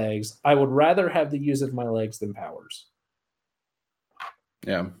my legs. I would rather have the use of my legs than powers.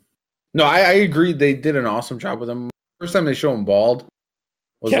 Yeah. No, I agree. They did an awesome job with him. First time they show him bald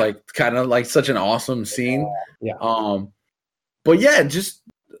was like kind of like such an awesome scene. Yeah. But yeah, just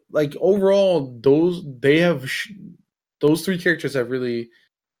like overall, those three characters have really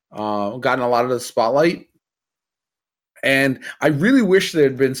gotten a lot of the spotlight, And I really wish there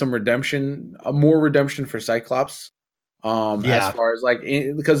had been some redemption, more redemption for Cyclops. As far as like,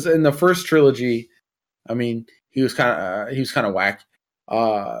 because in the first trilogy, I mean, he was kind of whack.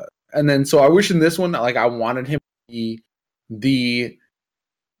 And then so I wish in this one, like, I wanted him to be the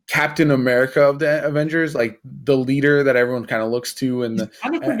Captain America of the Avengers, like the leader that everyone kind of looks to, and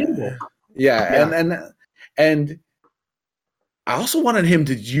kind of forgettable. And I also wanted him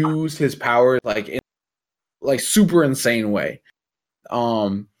to use his powers like in like super insane way.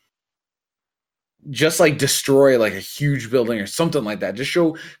 Just like destroy like a huge building or something like that. Just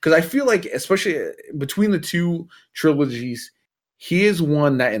show, because I feel like, especially between the two trilogies, he is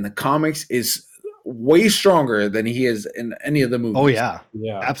one that in the comics is way stronger than he is in any of the movies. Oh yeah,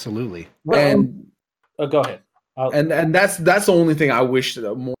 absolutely. And go ahead. And that's the only thing I wish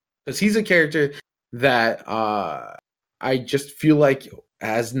more, because he's a character that I just feel like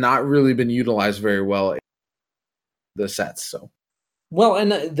has not really been utilized very well in the sets. So. Well,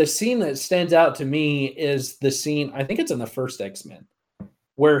 and the scene that stands out to me is the scene, I think it's in the first X-Men,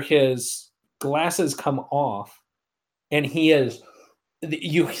 where his glasses come off and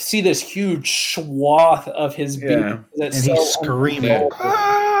you see this huge swath of his beard. And he's screaming.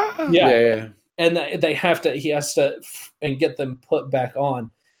 Yeah. And he has to and get them put back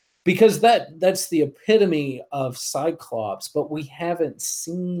on, because that's the epitome of Cyclops, but we haven't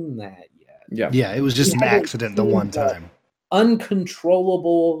seen that yet. Yeah, it was just an accident the one time.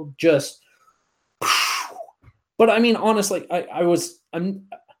 Uncontrollable, just. But I mean, honestly, I've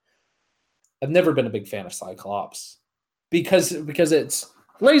never been a big fan of Cyclops because it's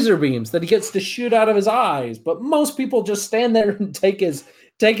laser beams that he gets to shoot out of his eyes. But most people just stand there and take his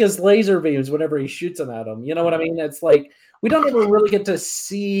laser beams whenever he shoots them at them. You know what I mean? It's like we don't ever really get to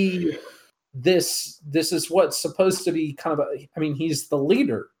see this. This is what's supposed to be kind of he's the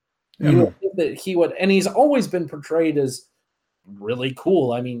leader. You would think that he would, and he's always been portrayed as really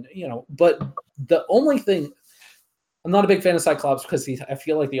cool. I mean, but the only thing, I'm not a big fan of Cyclops because I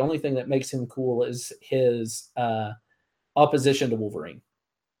feel like the only thing that makes him cool is his opposition to Wolverine.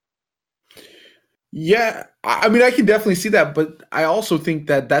 Yeah, I mean, I can definitely see that, but I also think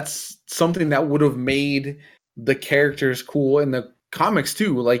that that's something that would have made the characters cool in the comics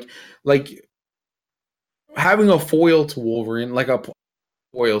too. Like having a foil to Wolverine, like a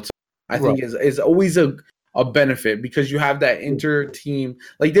foil to, I think is always a benefit, because you have that inter-team.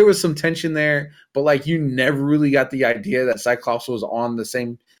 Like, there was some tension there, but like you never really got the idea that Cyclops was on the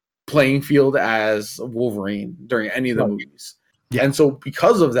same playing field as Wolverine during any of the movies. Yeah. And so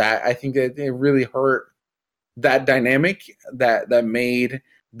because of that, I think that it really hurt that dynamic that made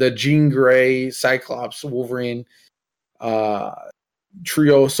the Jean Grey, Cyclops, Wolverine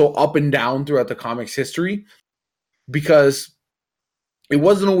trio so up and down throughout the comics history, because it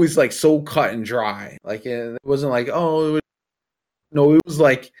wasn't always like so cut and dry. Like, it wasn't like, it was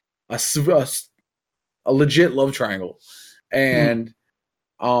like a legit love triangle. And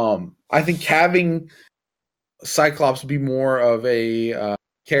I think having Cyclops be more of a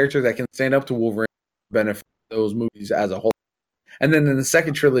character that can stand up to Wolverine benefit those movies as a whole. And then in the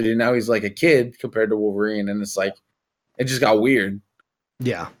second trilogy, now he's like a kid compared to Wolverine, and it's like, it just got weird.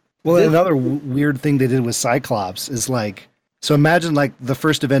 Yeah. Well, another weird thing they did with Cyclops is like, so imagine like the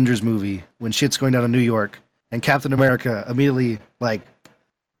first Avengers movie when shit's going down in New York and Captain America immediately like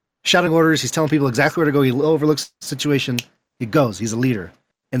shouting orders. He's telling people exactly where to go. He overlooks the situation. He goes. He's a leader.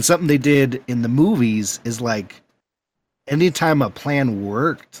 And something they did in the movies is like anytime a plan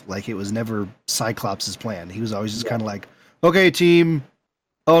worked, like it was never Cyclops' plan. He was always just kind of like, okay, team.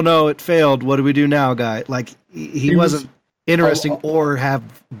 Oh no, it failed. What do we do now, guy? Like he wasn't interesting or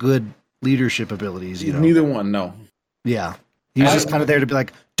have good leadership abilities. Neither one. No. Yeah. He was just kind of there to be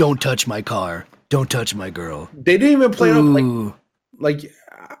like, don't touch my car. Don't touch my girl. They didn't even play it up like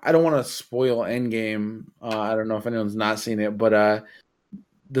I don't want to spoil Endgame. I don't know if anyone's not seen it, but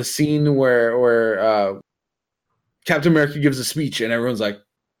the scene where Captain America gives a speech and everyone's like,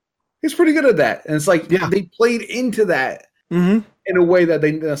 he's pretty good at that. And it's like, they played into that in a way that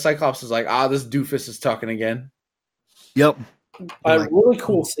the Cyclops is like, this doofus is talking again. Yep. A really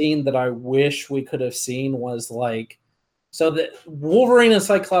cool scene that I wish we could have seen was like, so that Wolverine and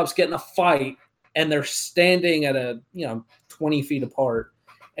Cyclops get in a fight and they're standing at 20 feet apart,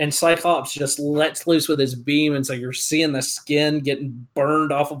 and Cyclops just lets loose with his beam, and so you're seeing the skin getting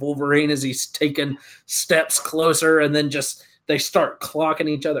burned off of Wolverine as he's taking steps closer, and then just they start clocking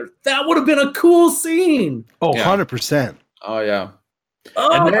each other. That would have been a cool scene. Oh, yeah. 100%. Oh yeah.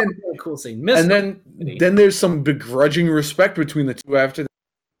 Oh, and then a cool scene. And then there's some begrudging respect between the two after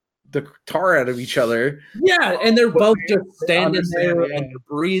the tar out of each other. Yeah, and they're both just standing understand, there yeah. and they're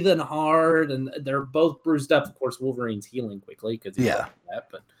breathing hard, and they're both bruised up. Of course, Wolverine's healing quickly because that.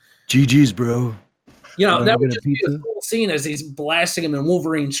 But GG's, bro. that Wanna would get a just be a pizza? cool scene as he's blasting him, and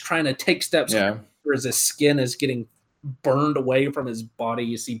Wolverine's trying to take steps Yeah. as his skin is getting burned away from his body.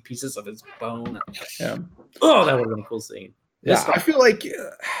 You see pieces of his bone. Yeah. Oh, that would have been a cool scene. Yeah, I feel like,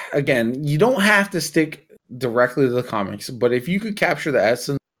 again, you don't have to stick directly to the comics, but if you could capture the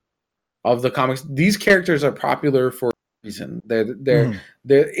essence of the comics, these characters are popular for a reason. They're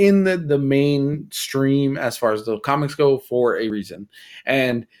in the mainstream as far as the comics go for a reason.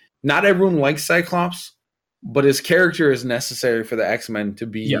 And not everyone likes Cyclops, but his character is necessary for the X-Men to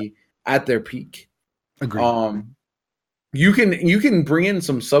be at their peak. Agreed. You can bring in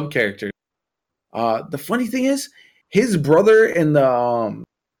some sub characters. The funny thing is, his brother in the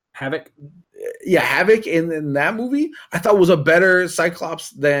Havoc. Havoc in that movie, I thought was a better Cyclops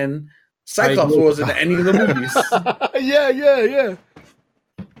than Cyclops was in any of the movies. Yeah.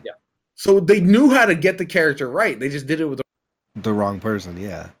 So they knew how to get the character right. They just did it with The wrong person,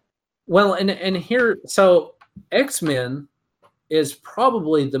 yeah. Well, and here, so X-Men is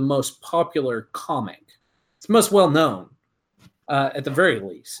probably the most popular comic. It's most well known, at the very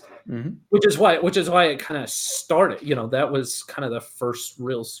least. Mhm. Which is why it kind of started. That was kind of the first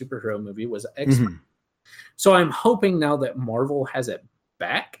real superhero movie was X-Men. Mhm. So I'm hoping now that Marvel has it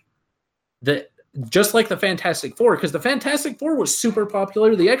back, that just like the Fantastic Four, because the Fantastic Four was super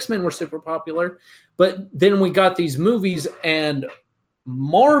popular, the X-Men were super popular, but then we got these movies and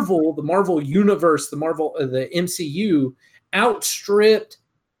Marvel, the Marvel universe, the MCU outstripped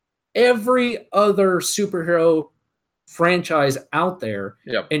every other superhero franchise out there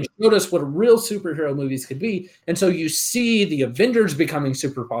and showed us what real superhero movies could be. And so you see the Avengers becoming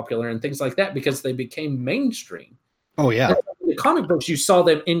super popular and things like that because they became mainstream. Oh, yeah. In the comic books, you saw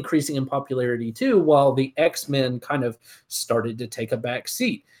them increasing in popularity too, while the X-Men kind of started to take a back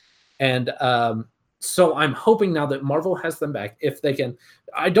seat. And so I'm hoping now that Marvel has them back, if they can.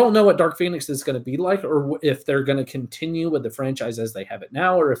 I don't know what Dark Phoenix is going to be like, or if they're going to continue with the franchise as they have it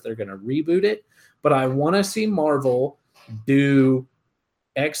now, or if they're going to reboot it. But I want to see Marvel do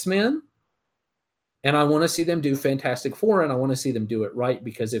X-Men, and I want to see them do Fantastic Four, and I want to see them do it right,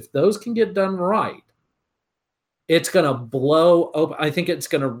 because if those can get done right, it's going to blow open. I think it's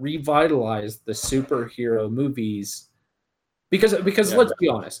going to revitalize the superhero movies, because let's be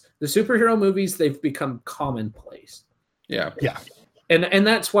honest, the superhero movies, they've become commonplace. Yeah. And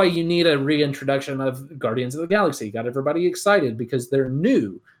that's why you need a reintroduction of Guardians of the Galaxy. Got everybody excited because they're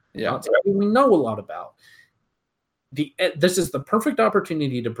new. Yeah. Not something we know a lot about. This is the perfect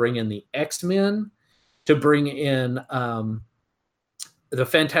opportunity to bring in the X-Men, to bring in the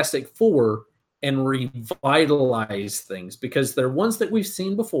Fantastic Four, and revitalize things, because they're ones that we've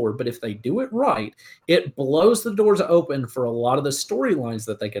seen before, but if they do it right, it blows the doors open for a lot of the storylines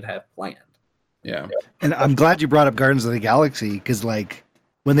that they could have planned. Yeah. And I'm glad you brought up Guardians of the Galaxy, because like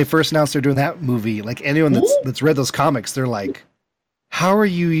when they first announced they're doing that movie, like anyone that's read those comics, they're like, how are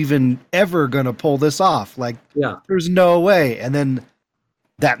you even ever gonna pull this off? Like, there's no way. And then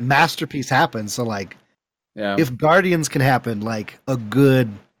that masterpiece happens. So like, if Guardians can happen, like a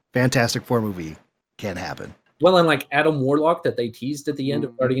good Fantastic Four movie can happen. Well, and like Adam Warlock that they teased at the end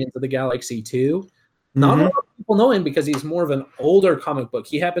of Guardians of the Galaxy 2, not a lot of people know him because he's more of an older comic book.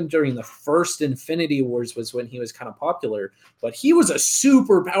 He happened during the first Infinity Wars, was when he was kind of popular, but he was a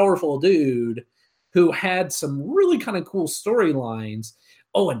super powerful dude who had some really kind of cool storylines.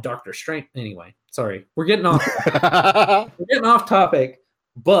 Oh, and Doctor Strange. Anyway, sorry, we're getting off topic,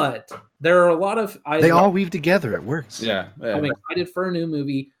 but there are a lot of they all weave together. It works. Yeah. I'm excited for a new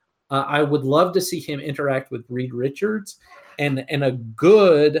movie. I would love to see him interact with Reed Richards and a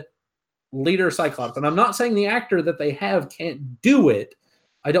good leader Cyclops. And I'm not saying the actor that they have can't do it.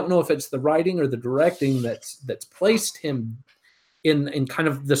 I don't know if it's the writing or the directing that's placed him in kind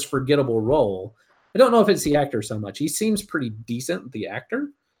of this forgettable role. I don't know if it's the actor so much. He seems pretty decent, the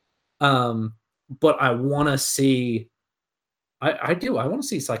actor. But I want to see. I do. I want to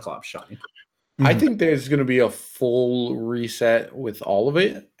see Cyclops shine. I think there's going to be a full reset with all of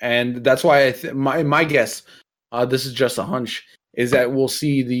it, and that's why my guess, this is just a hunch, is that we'll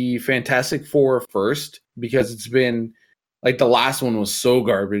see the Fantastic Four first, because it's been like the last one was so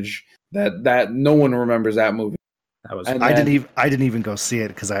garbage that no one remembers that movie. That was. I didn't even go see it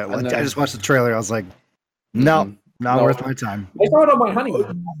because I just watched the trailer. I was like, no, not worth my time. I saw it on my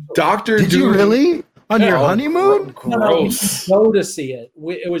honeymoon. Did you really? On your honeymoon? Gross. No, go to see it.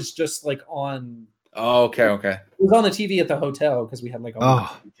 It was just like on. Oh, okay. It was on the TV at the hotel because we had like a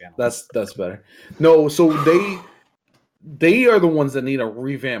TV channel. That's better. No, so they are the ones that need a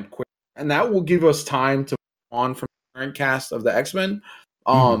revamp quick, and that will give us time to move on from the current cast of the X-Men.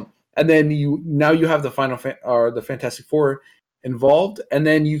 And then you have the Fantastic Four involved, and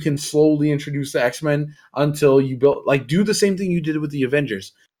then you can slowly introduce the X-Men until you do the same thing you did with the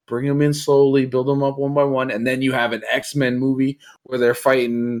Avengers. Bring them in slowly, build them up one by one, and then you have an X-Men movie where they're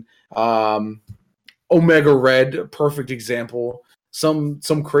fighting Omega Red, perfect example. Some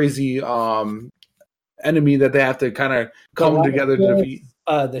crazy enemy that they have to kind of come together to defeat.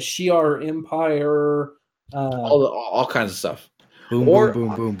 The Shi'ar Empire, all kinds of stuff. Boom, Or-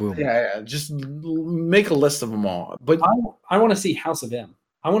 boom, boom, boom, boom. Yeah, just make a list of them all. But I want to see House of M.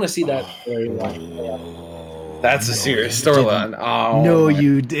 I want to see that storyline. that's a serious storyline. Oh, No, my-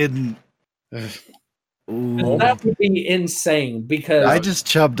 you didn't. Ooh. That would be insane because I just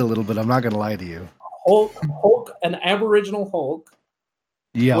chubbed a little bit. I'm not gonna lie to you. Hulk, an Aboriginal Hulk,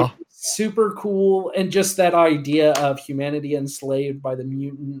 Yeah, would be super cool, and just that idea of humanity enslaved by the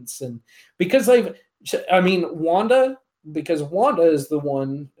mutants, and because Wanda is the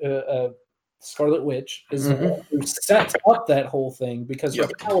one. Scarlet Witch is the one who sets up that whole thing because her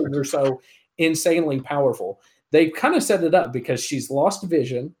powers are so insanely powerful. They've kind of set it up because she's lost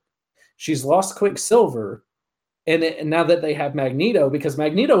Vision, she's lost Quicksilver, and now that they have Magneto, because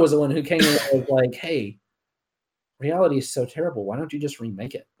Magneto was the one who came in and was like, hey, reality is so terrible, why don't you just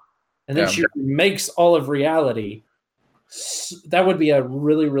remake it? And then she remakes all of reality. That would be a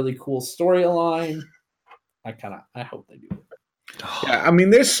really, really cool storyline. I hope they do it. Yeah, I mean,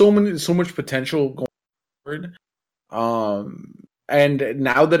 there's so much potential going forward. And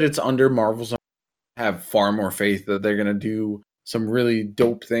now that it's under Marvel's, I have far more faith that they're gonna do some really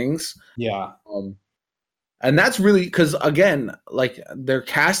dope things. Yeah. And that's really because, again, like, their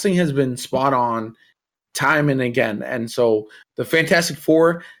casting has been spot on time and again. And so the Fantastic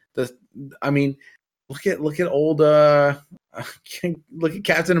Four, look at old look at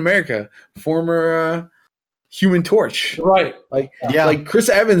Captain America, former Human Torch. Right. Like Chris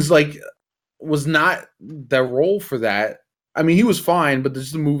Evans was not the role for that. I mean, he was fine, but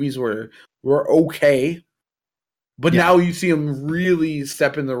the movies were okay. But now you see him really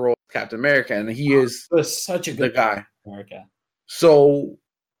step in the role of Captain America, and he is such a the good guy. America. So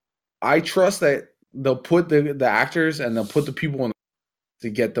I trust that they'll put the actors and they'll put the people in to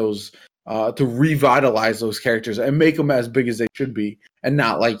get those to revitalize those characters and make them as big as they should be, and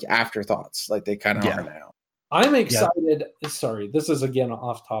not like afterthoughts like they kind of are now. I'm excited. Sorry, this is again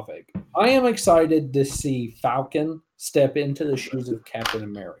off topic. I am excited to see Falcon step into the shoes of Captain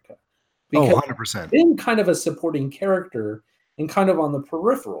America. Because 100%. he's been kind of a supporting character and kind of on the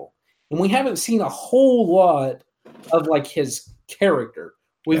peripheral. And we haven't seen a whole lot of like his character.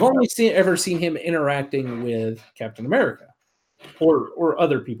 We've only ever seen him interacting with Captain America or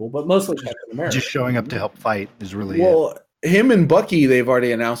other people, but mostly Captain America. Just showing up to help fight is really Him and Bucky, they've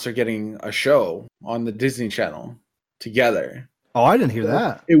already announced they're getting a show on the Disney Channel together. Oh, I didn't hear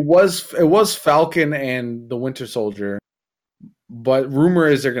that. It was Falcon and the Winter Soldier, but rumor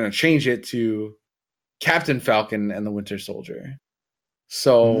is they're going to change it to Captain Falcon and the Winter Soldier.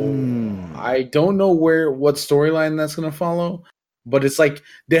 So I don't know what storyline that's going to follow, but it's like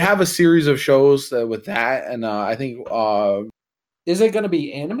they have a series of shows with that, and I think is it going to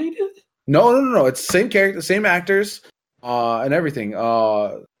be animated? No. It's the same character, same actors. And everything.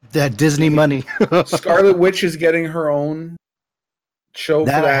 That Disney money. Scarlet Witch is getting her own show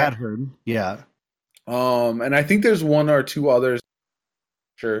that for that. I had heard. Yeah. And I think there's one or two others.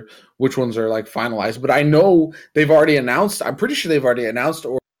 Sure, which ones are like finalized, but I know they've already announced. I'm pretty sure they've already announced,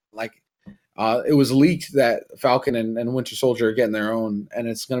 or like it was leaked that Falcon and Winter Soldier are getting their own, and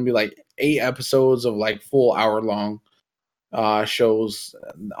it's going to be like 8 episodes of like full hour-long shows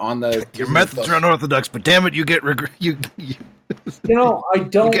on the. Your methods are unorthodox, but damn it, you get you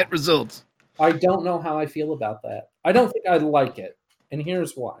get results. I don't know how I feel about that. I don't think I like it, and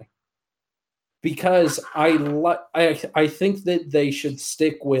here's why. Because I think that they should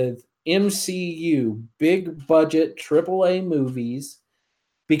stick with MCU big budget AAA movies,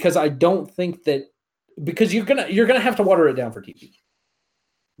 because I don't think that, because you're gonna have to water it down for TV.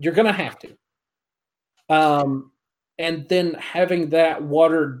 You're gonna have to. And then having that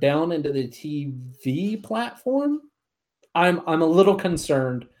watered down into the TV platform, I'm a little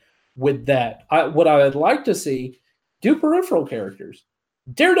concerned with that. What I would like to see, do peripheral characters.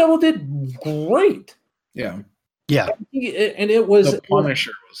 Daredevil did great. Yeah. And it was the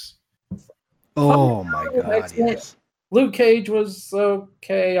Punisher was. Oh my god! Yes. Luke Cage was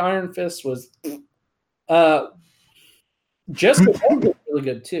okay. Iron Fist was. Jessica Jones was really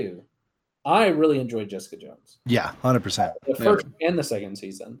good too. I really enjoyed Jessica Jones. Yeah, 100%. The first and the second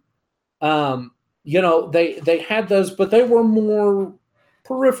season. they had those, but they were more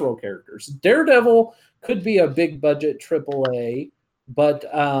peripheral characters. Daredevil could be a big budget AAA, but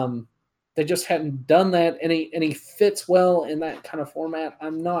they just hadn't done that, and he fits well in that kind of format.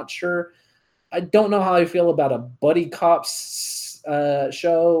 I'm not sure. I don't know how I feel about a buddy cops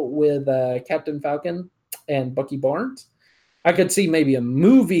show with Captain Falcon and Bucky Barnes. I could see maybe a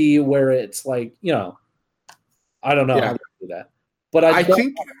movie where it's like, I don't know how to do that, but I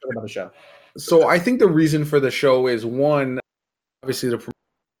think about a show. So I think the reason for the show is one, obviously the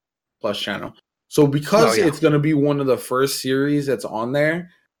Plus channel. So because it's going to be one of the first series that's on there,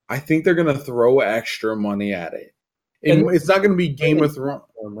 I think they're going to throw extra money at it. It's not going to be Game of Thrones,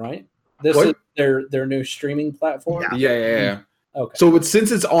 right? This is their new streaming platform. Yeah. Okay. So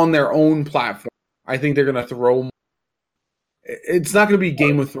since it's on their own platform, I think they're going to throw. It's not going to be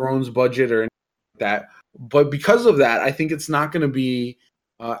Game of Thrones budget or anything like that, but because of that, I think it's not going to be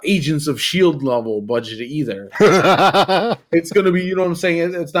Agents of S.H.I.E.L.D. level budget either. It's going to be, you know what I'm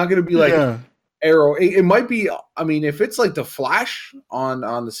saying? It's not going to be like Arrow. It might be, I mean, if it's like The Flash on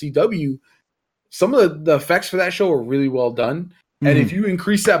the CW, some of the effects for that show are really well done. And if you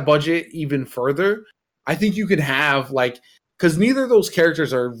increase that budget even further, I think you could have because neither of those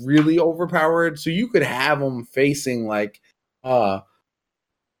characters are really overpowered, so you could have them facing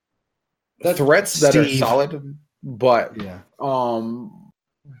threats that are solid, but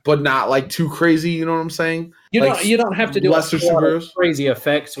but not too crazy. You know what I'm saying? You don't have to do lesser superheroes, crazy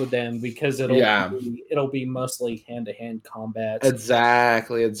effects with them because it'll be mostly hand to hand combat.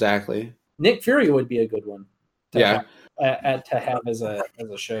 Exactly. Nick Fury would be a good one. To have as a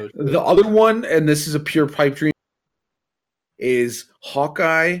show. The other one, and this is a pure pipe dream, is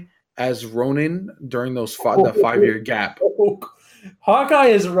Hawkeye as Ronin during the 5-year gap. Hawkeye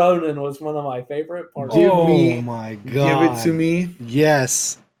as Ronin was one of my favorite parts. My God. Give it to me.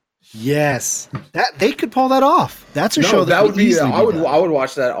 Yes. That they could pull that off. That's a show that would be easily I would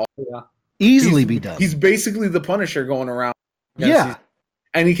watch that easily be done. He's basically the Punisher going around. Yeah.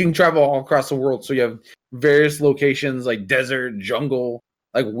 And he can travel all across the world. So you have various locations like desert, jungle,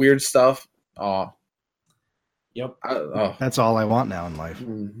 weird stuff. Yep. That's all I want now in life.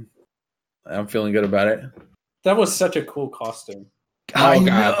 I'm feeling good about it. That was such a cool costume. I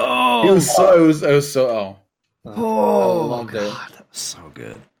know. It was so. Oh, God. That was so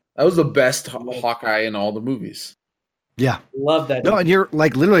good. That was the best Hawkeye in all the movies. Yeah. Love that. No, and you're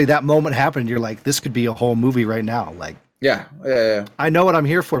literally that moment happened. You're like, this could be a whole movie right now. Yeah. I know what I'm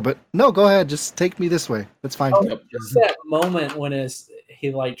here for, but no, go ahead. Just take me this way. That's fine. Just that moment when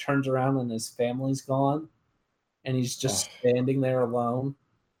he turns around and his family's gone, and he's just standing there alone.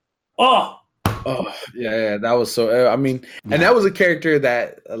 Oh, yeah. That was so. I mean, and that was a character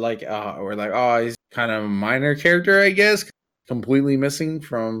that we're he's kind of a minor character, I guess, completely missing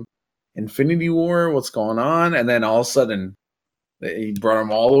from Infinity War. What's going on? And then all of a sudden, he brought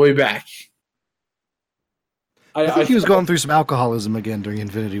him all the way back. I think he was going through some alcoholism again during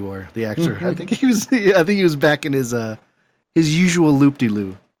Infinity War. The actor, I think he was back in his usual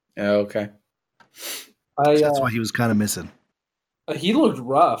loop-de-loo. Okay. That's why he was kind of missing. He looked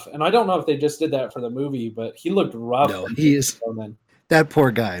rough, and I don't know if they just did that for the movie, but he looked rough. No, he is. That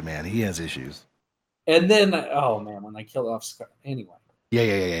poor guy, man. He has issues. And then, when they killed off Scott. Anyway.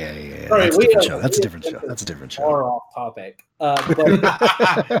 Yeah. Sorry, That's a different show. Far off topic.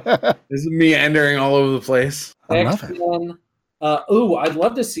 This is meandering all over the place. X-Men. I'd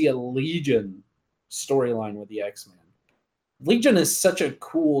love to see a Legion storyline with the X-Men. Legion is such a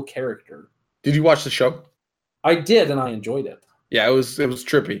cool character. Did you watch the show? I did, and I enjoyed it. Yeah, it was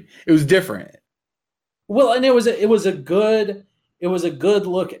trippy. It was different. Well, and it was a good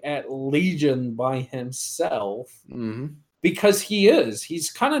look at Legion by himself. Mm-hmm. Because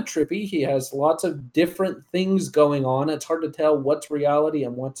he's kind of trippy. He has lots of different things going on. It's hard to tell what's reality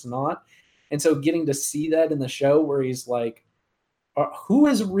and what's not. And so getting to see that in the show where he's like, who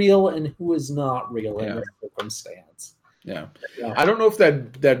is real and who is not real in this circumstance. Yeah. I don't know if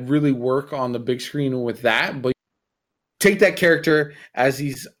that really work on the big screen with that, but take that character as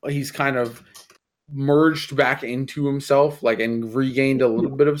he's kind of merged back into himself, and regained a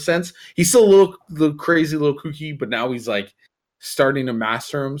little bit of sense. He's still a little crazy, a little kooky, but now he's starting to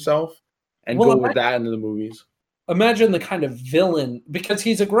master himself and go with that into the movies. Imagine the kind of villain, because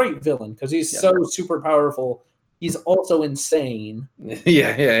he's a great villain, because he's so super powerful. He's also insane.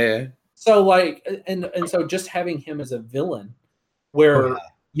 Yeah. So and so just having him as a villain, where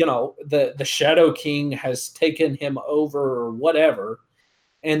the Shadow King has taken him over or whatever.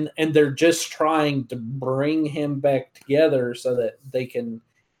 And they're just trying to bring him back together so that they can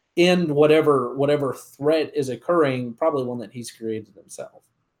end whatever threat is occurring, probably one that he's created himself.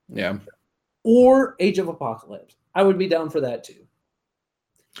 Yeah. or Age of Apocalypse. I would be down for that too.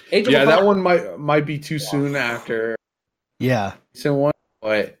 That one might be too soon after Yeah. season 1,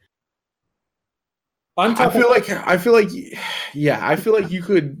 but I feel like you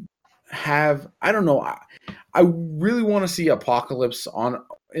could have. I don't know. I really want to see Apocalypse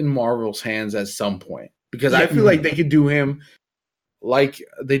in Marvel's hands at some point because I feel like they could do him like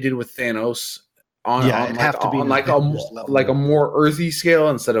they did with Thanos on a more earthy scale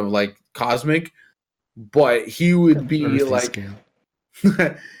instead of like cosmic. But he would be like,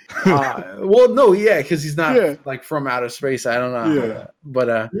 well, no, because he's not like from outer space. I don't know, but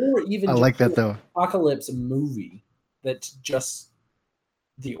or even I like that though. Apocalypse movie that's just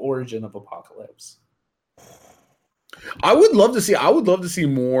the origin of Apocalypse. I would love to see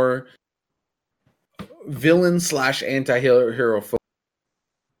more villain / anti-hero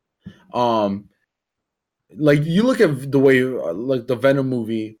film. Like you look at the way like the Venom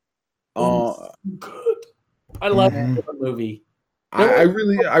movie. Good. I love the movie. I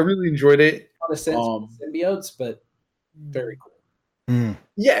really enjoyed it. Not a sense of symbiotes, but very cool.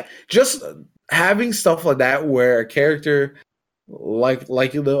 Yeah, just having stuff like that where a character like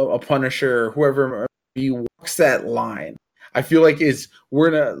a Punisher or whoever he walks that line. I feel like we're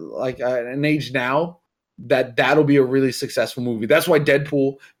in an age now that'll be a really successful movie. That's why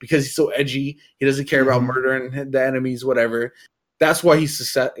Deadpool, because he's so edgy, he doesn't care about murdering the enemies, whatever. That's why he's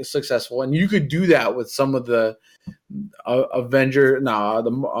successful. And you could do that with some of the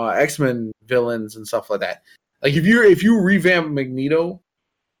X-Men villains and stuff like that. Like if you revamp Magneto,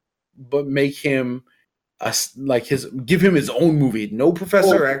 but make him give him his own movie, no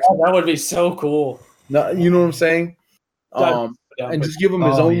Professor X. That would be so cool. No, you know what I'm saying? And just give him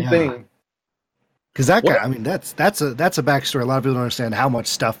his own thing. Because that guy, I mean, that's a backstory. A lot of people don't understand how much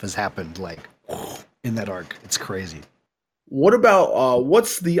stuff has happened like in that arc. It's crazy. What about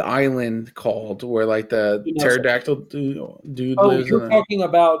what's the island called where like the pterodactyl dude lives? You're talking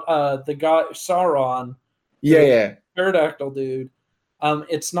about the guy Sauron. Yeah. Pterodactyl dude.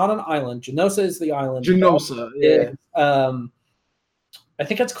 It's not an island. Genosa is the island. Genosa, yeah. I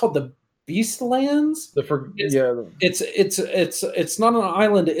think it's called the Beastlands. It's not an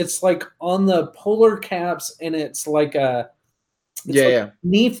island. It's like on the polar caps, and it's like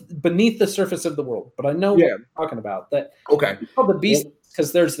beneath the surface of the world. But I know what I'm talking about. That it's called the Beast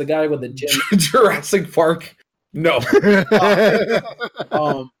because there's the guy with the gym. Jurassic Park. No.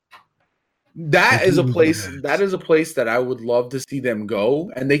 That is a place that I would love to see them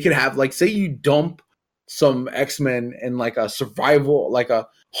go, and they could have like, say you dump some X-Men in like a survival, like a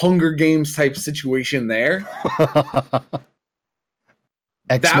Hunger Games type situation there.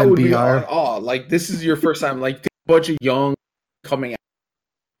 X-Men that would BR. be like this is your first time, like a bunch of young coming out.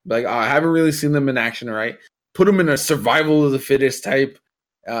 Like I haven't really seen them in action, right? Put them in a survival of the fittest type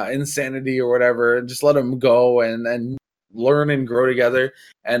insanity or whatever, and just let them go and learn and grow together,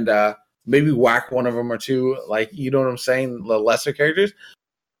 and maybe whack one of them or two, like, you know what I'm saying, the lesser characters.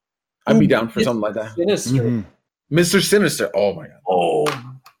 I'd be down for something like that. Sinister. Mr. Sinister. Oh my god.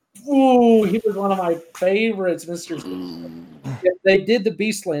 He was one of my favorites, Mr. Sinister. If they did the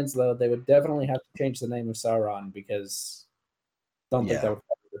Beastlands, though, they would definitely have to change the name of Sauron because I don't think that would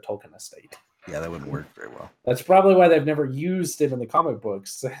cover the Tolkien estate. Yeah, that wouldn't work very well. That's probably why they've never used it in the comic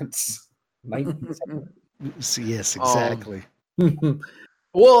books since 1970. Yes, exactly.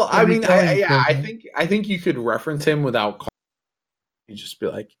 Well, I mean, I think you could reference him without calling. You just be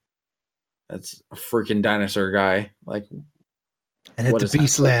like, "That's a freaking dinosaur guy." Like, and at the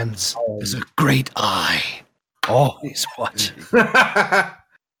Beastlands, there's a great eye. Always watching. But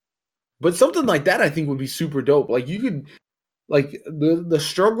something like that, I think, would be super dope. Like, you could, like, the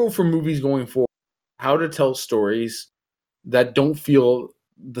struggle for movies going forward, how to tell stories that don't feel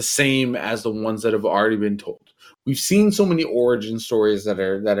the same as the ones that have already been told. We've seen so many origin stories that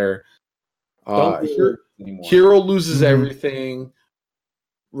are hero loses everything,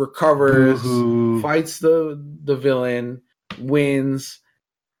 recovers, fights the villain, wins,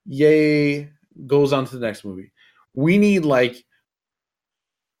 yay, goes on to the next movie. We need like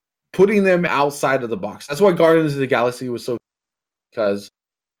putting them outside of the box. That's why Guardians of the Galaxy was so, because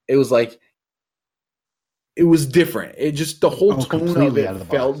it was like, it was different. It just, the whole tone of it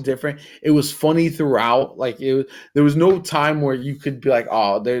felt different. It was funny throughout. Like, there was no time where you could be like,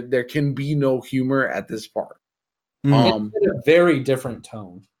 oh, there can be no humor at this part. It had a very different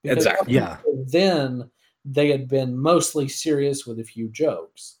tone. Exactly. Yeah. Then they had been mostly serious with a few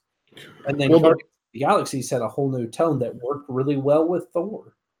jokes, and then Guardians of the Galaxy had a whole new tone that worked really well with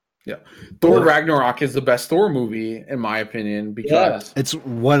Thor. Yeah, Thor Ragnarok is the best Thor movie in my opinion, because it's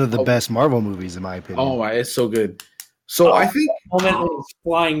one of the best Marvel movies in my opinion. Oh my, it's so good, So I think moment when he's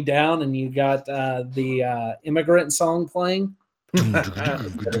flying down and you got the immigrant song playing. Dun,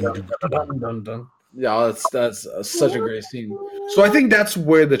 dun, dun. yeah, that's such a great scene. So I think that's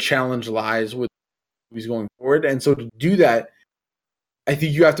where the challenge lies with movies going forward. And so to do that, I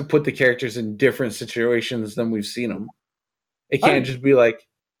think you have to put the characters in different situations than we've seen them. It can't just be like,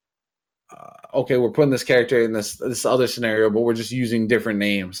 okay, we're putting this character in this other scenario, but we're just using different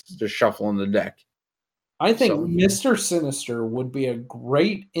names, just shuffling the deck. I think So- Mr. Sinister would be a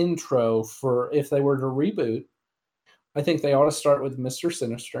great intro for if they were to reboot. I think they ought to start with Mr.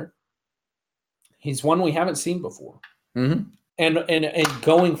 Sinister. He's one we haven't seen before. Mm-hmm. And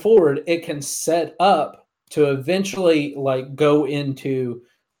going forward, it can set up to eventually like go into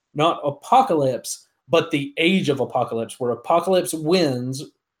not Apocalypse, but the Age of Apocalypse, where Apocalypse wins.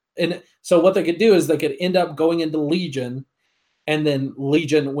 And so what they could do is they could end up going into Legion, and then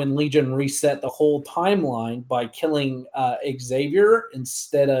when Legion reset the whole timeline by killing Xavier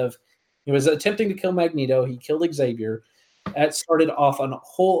instead of, he was attempting to kill Magneto, he killed Xavier. That started off on a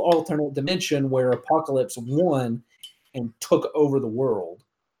whole alternate dimension where Apocalypse won and took over the world.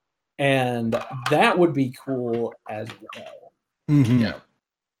 And that would be cool as well. Mhm. Yeah.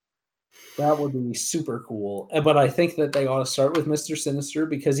 That would be super cool. But I think that they ought to start with Mr. Sinister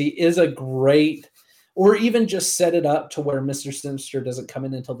because he is a great, or even just set it up to where Mr. Sinister doesn't come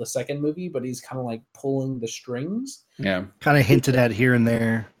in until the second movie, but he's kind of like pulling the strings. Yeah. Kind of hinted at here and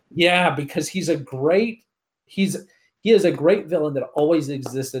there. Yeah, because he is a great villain that always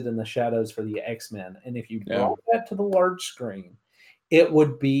existed in the shadows for the X-Men. And if you brought that to the large screen, it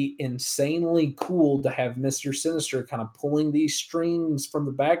would be insanely cool to have Mr. Sinister kind of pulling these strings from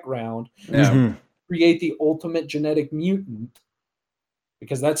the background, Yeah. Mhm. create the ultimate genetic mutant,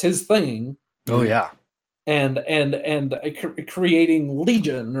 because that's his thing, Oh yeah. and creating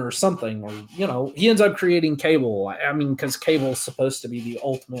Legion or something, or he ends up creating Cable. I mean, because Cable's supposed to be the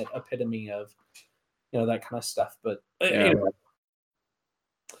ultimate epitome of that kind of stuff. But anyway.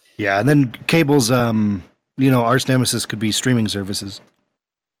 Yeah, and then Cable's arch nemesis could be streaming services.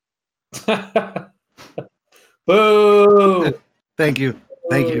 Boo! Thank you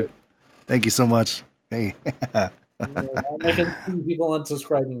so much. Hey. I'm making people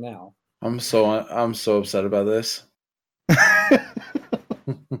unsubscribing now. I'm so upset about this.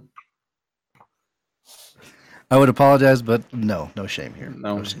 I would apologize, but no shame here.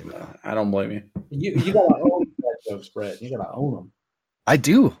 No, shame. I don't blame you. You gotta own that jokes, Brett. You gotta own them. I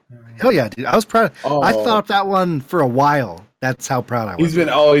do. Hell yeah, dude. I was proud. Oh. I thought that one for a while. That's how proud I was. He's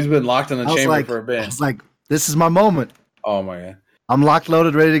been locked in the I was chamber like- for a I bit. was like, this is my moment. Oh my god. I'm locked,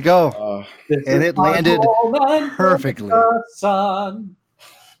 loaded, ready to go. And it landed perfectly. Son.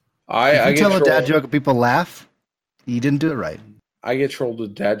 I If you get tell a dad trolled- joke and people laugh, you didn't do it right. I get trolled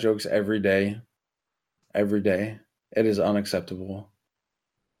with dad jokes every day. Every day. It is unacceptable.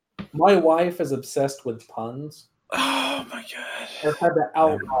 My wife is obsessed with puns. Oh my god. I've had to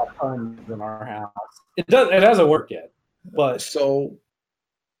outlaw puns in our house. It hasn't worked yet, but So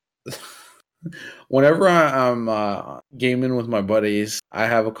whenever I'm gaming with my buddies, I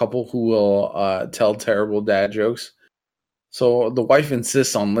have a couple who will tell terrible dad jokes. So the wife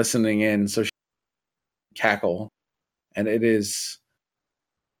insists on listening in, so she cackle, and it is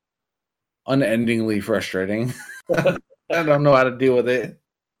unendingly frustrating. I don't know how to deal with it.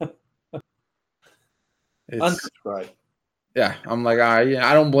 unsubscribe. Yeah, I'm like,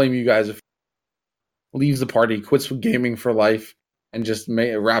 I don't blame you guys if leaves the party, quits with gaming for life, and just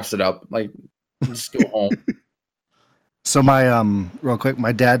wraps it up. Like, just go home. So my real quick,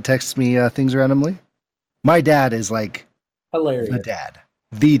 my dad texts me things randomly. My dad is like Hilarious. the dad.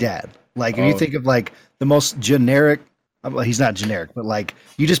 Like if you Oh. think of like the most generic, well, he's not generic, but like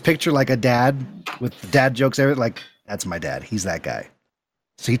you just picture like a dad with dad jokes. Like that's my dad. He's that guy.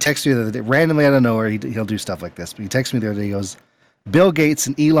 So he texts me the other day, randomly out of nowhere. He'll do stuff like this. But he texts me the other day. He goes, "Bill Gates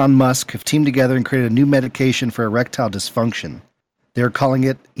and Elon Musk have teamed together and created a new medication for erectile dysfunction. They're calling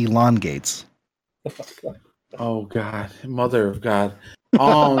it Elon Gates." Oh God, Mother of God.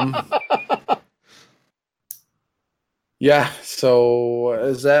 Yeah. So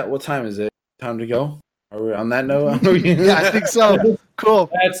is that what time is it? Time to go? Are we on that note? Yeah, I think so. Cool.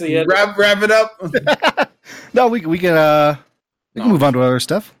 That's the end. Wrap it up. No, we can move on to other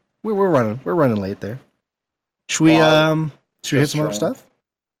stuff. We're running late there. Should we hit just some other trolling. stuff?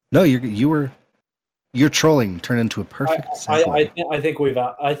 No, your trolling turned into a perfect segue.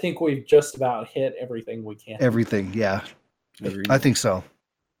 I think we've just about hit everything we can. Everything, yeah. I think so.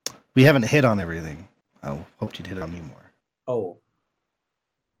 We haven't hit on everything. I hoped you'd hit on me more. Oh,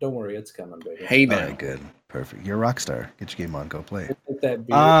 don't worry, it's coming, baby. Hey All now. right, good. Perfect. You're a rock star. Get your game on, go play. Hit that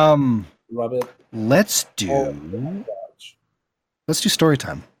beer, rub it. Let's do Oh. Let's do story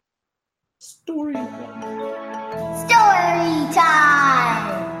time. Story. Story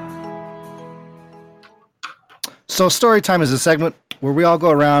time! So story time is a segment where we all go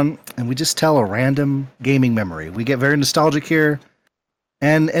around and we just tell a random gaming memory. We get very nostalgic here.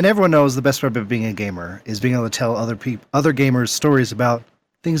 And everyone knows the best part of being a gamer is being able to tell other gamers stories about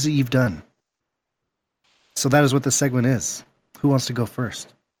things that you've done. So that is what this segment is. Who wants to go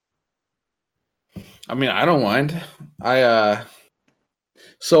first? I mean, I don't mind.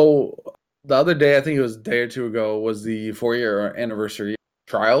 So the other day, I think it was a day or two ago, was the 4-year anniversary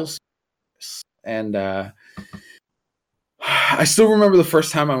trials. And I still remember the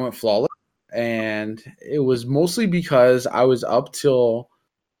first time I went flawless. And it was mostly because I was up till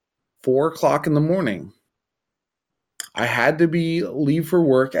 4 o'clock in the morning. I had to leave for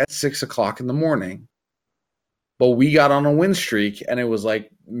work at 6 o'clock in the morning. But we got on a win streak, and it was like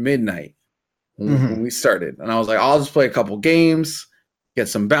midnight when we started. And I was like, I'll just play a couple games, get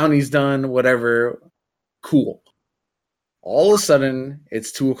some bounties done, whatever. Cool. All of a sudden,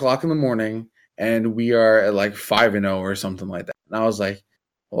 it's 2 o'clock in the morning, and we are at like 5-0 or something like that. And I was like,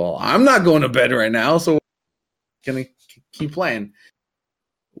 well, I'm not going to bed right now, so I'm going to keep playing.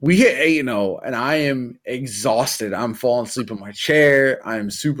 We hit 8-0, and I am exhausted. I'm falling asleep in my chair. I am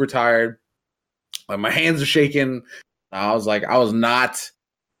super tired. Like, my hands are shaking. I was not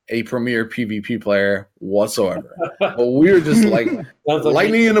a premier PvP player whatsoever. But we were just like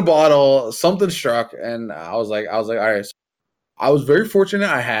lightning in a bottle. Something struck, and I was like, all right. So I was very fortunate.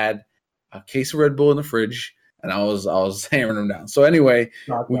 I had a case of Red Bull in the fridge, and I was hammering them down. So anyway,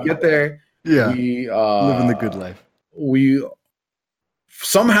 we get there. Yeah, we living the good life. We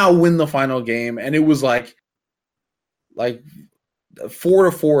somehow win the final game, and it was like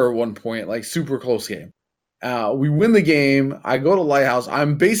 4-4 at one point, like super close game. We win the game. I go to Lighthouse.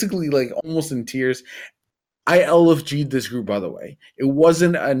 I'm basically like almost in tears. I LFG'd this group, by the way. It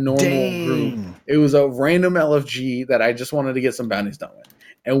wasn't a normal group. It was a random LFG that I just wanted to get some bounties done with.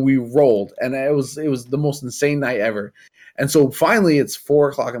 And we rolled, and it was the most insane night ever. And so finally, it's 4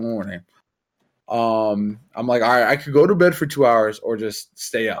 o'clock in the morning. I'm like, all right, I could go to bed for 2 hours or just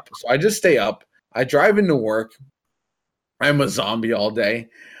stay up. So I just stay up. I drive into work. I'm a zombie all day.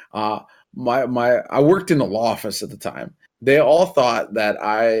 I worked in a law office at the time. They all thought that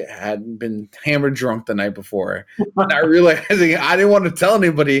I had been hammered drunk the night before. And I realized I didn't want to tell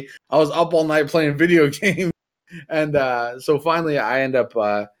anybody. I was up all night playing video games. And so finally I end up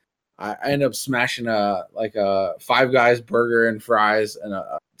smashing a Five Guys burger and fries and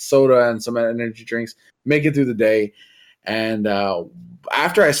a soda and some energy drinks, make it through the day. And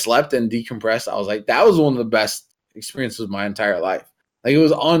after I slept and decompressed, I was like, that was one of the best experiences of my entire life. Like, it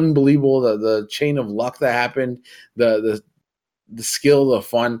was unbelievable, the chain of luck that happened, the skill, the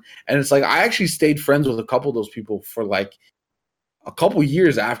fun. And it's like, I actually stayed friends with a couple of those people for like a couple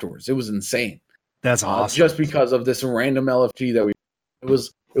years afterwards. It was insane. That's awesome. Just because of this random LFG that it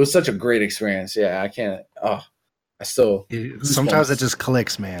was such a great experience. Yeah, I can't. Sometimes it just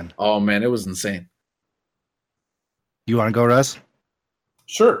clicks, man. Oh man, it was insane. You want to go, Russ?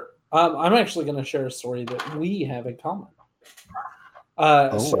 Sure. I'm actually going to share a story that we have in common.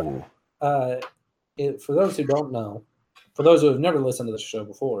 For those who don't know, for those who have never listened to this show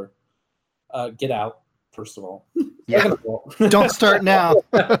before, get out, first of all. Yeah. Don't start now.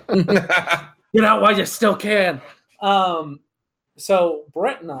 Get out while you still can. So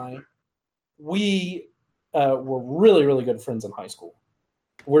Brett and I, we were really, really good friends in high school.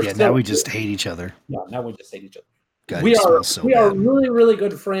 Now we just hate each other. Yeah, now we just hate each other. God, we are really, really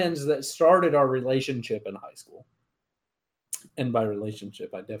good friends that started our relationship in high school. And by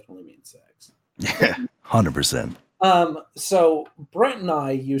relationship, I definitely mean sex. Yeah, 100%. So Brett and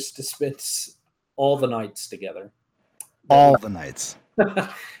I used to spend all the nights together. All the nights.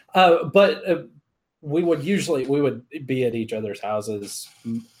 But we would be at each other's houses.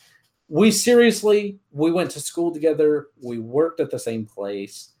 We went to school together. We worked at the same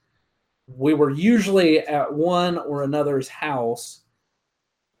place. We were usually at one or another's house.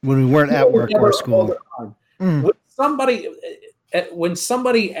 When we weren't at work or school. When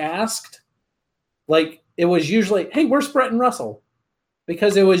somebody asked, like, it was usually, hey, where's Brett and Russell?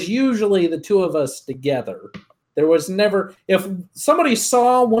 Because it was usually the two of us together. There was never, if somebody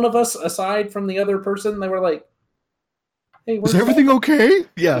saw one of us aside from the other person, they were like, hey, is everything okay?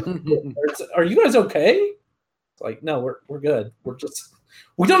 Yeah. Are you guys okay? It's like, no, we're good.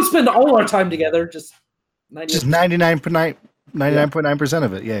 We don't spend all our time together, just 99.9%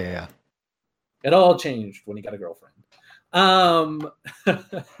 of it. Yeah. It all changed when he got a girlfriend.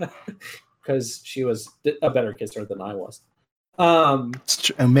 Because she was a better kisser than I was.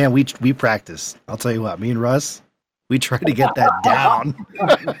 And man, we practice. I'll tell you what, me and Russ, We try to get that down.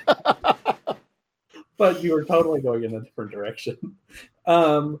 But you were totally going in a different direction.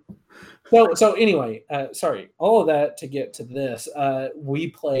 So anyway, sorry, all of that to get to this.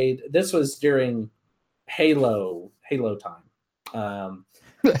 We played. This was during Halo time.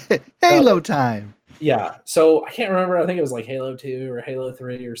 Halo time. Yeah. So I can't remember. I think it was like Halo 2 or Halo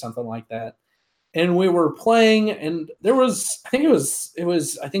 3 or something like that. And we were playing, and there was,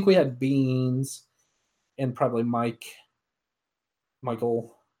 I think we had Beans and probably Michael,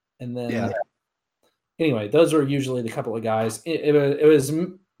 and then anyway, those were usually the couple of guys. It was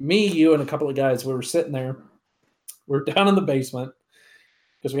me, you, and a couple of guys. We were sitting there. We're down in the basement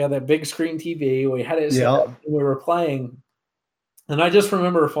because we had that big screen TV. We had it set up, and we were playing. And I just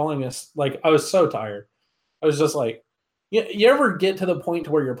remember falling like I was so tired. I was just like, you ever get to the point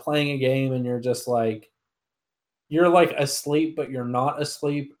to where you're playing a game and you're just like, you're like asleep, but you're not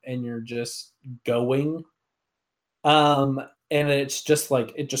asleep, and you're just going. And it's just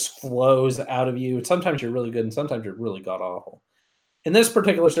like, it just flows out of you. Sometimes you're really good, and sometimes you're really god awful. In this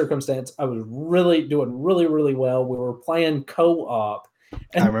particular circumstance, I was really doing really, really well. We were playing co-op.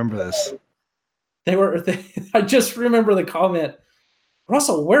 I remember this. I just remember the comment,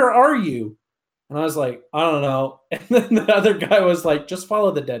 Russell, where are you? And I was like, I don't know. And then the other guy was like, just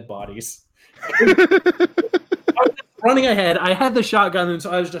follow the dead bodies. I was running ahead. I had the shotgun, and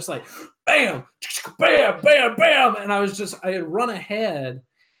so I was just like, bam, bam, bam, bam. And I had run ahead,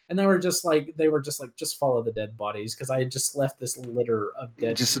 and they were just like, just follow the dead bodies, because I had just left this litter of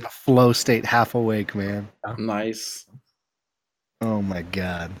dead. Just in a flow state, half awake, man. Nice. Oh my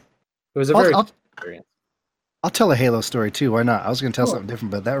god. It was a very good experience. I'll tell a Halo story too. Why not? I was going to tell something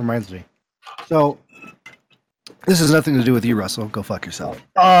different, but that reminds me. So, this has nothing to do with you, Russell. Go fuck yourself.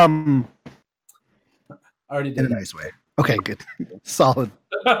 I already did. In a nice way. Okay, good. Solid.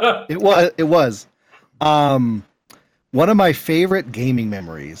 It was. One of my favorite gaming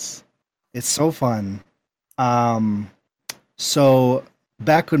memories. It's so fun. So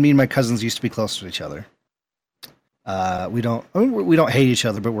back when me and my cousins used to be close to each other. We don't hate each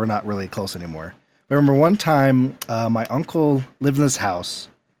other, but we're not really close anymore. I remember one time my uncle lived in this house,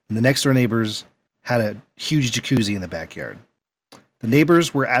 and the next door neighbors had a huge jacuzzi in the backyard. The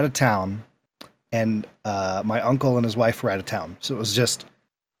neighbors were out of town, and my uncle and his wife were out of town. So it was just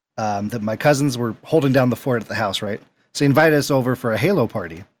that my cousins were holding down the fort at the house, right? So they invited us over for a Halo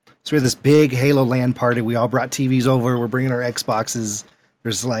party. So we had this big Halo LAN party. We all brought TVs over. We're bringing our Xboxes.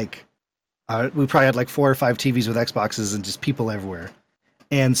 There's like, we probably had like 4 or 5 TVs with Xboxes and just people everywhere.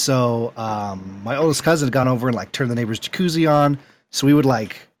 And so my oldest cousin had gone over and like turned the neighbor's jacuzzi on. So we would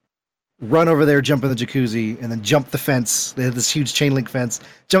like run over there, jump in the jacuzzi, and then jump the fence. They had this huge chain link fence.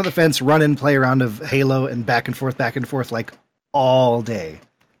 Jump the fence, run in, play a round of Halo, and back and forth, like all day.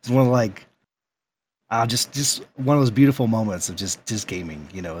 It's one of like, just one of those beautiful moments of just gaming.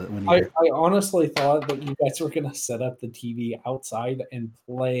 You know, when I honestly thought that you guys were gonna set up the TV outside and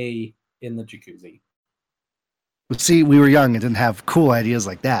play in the jacuzzi. See, we were young and didn't have cool ideas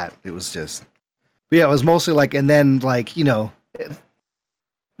like that. It was just, but yeah, it was mostly like, and then like, you know,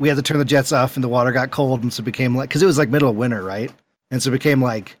 we had to turn the jets off and the water got cold. And so it became like, cause it was like middle of winter, right? And so it became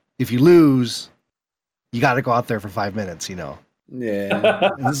like, if you lose, you got to go out there for 5 minutes, you know? Yeah.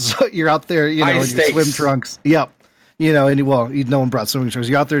 And so you're out there, you know, in your swim trunks. Yep. You know, and no one brought swimming trunks.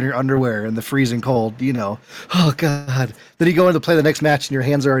 You're out there in your underwear in the freezing cold, you know. Oh, God. Then you go in to play the next match and your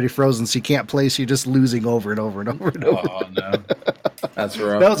hands are already frozen, so you can't play, so you're just losing over and over and over and over. Oh, no. That's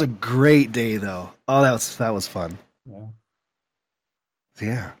rough. That was a great day, though. Oh, that was fun. Yeah. So,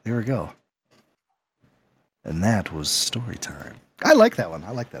 yeah, there we go. And that was story time. I like that one. I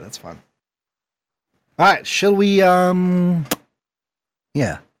like that. That's fun. All right, shall we,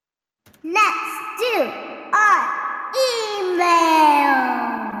 yeah. Let's do our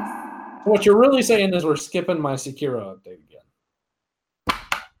emails. What you're really saying is we're skipping my Sekiro update again.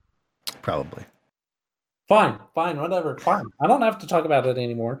 Probably. Fine, whatever. Fine. I don't have to talk about it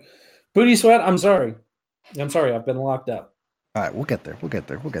anymore. Booty Sweat, I'm sorry. I've been locked up. All right, we'll get there.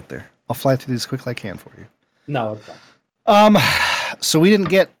 I'll fly through these as quickly as I can for you. No, it's fine. So we didn't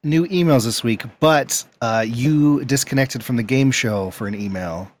get new emails this week, but you disconnected from the game show for an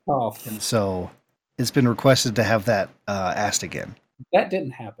email. Oh, and so it's been requested to have that asked again. That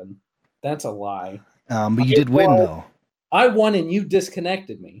didn't happen. That's a lie. But you did win, though. I won and you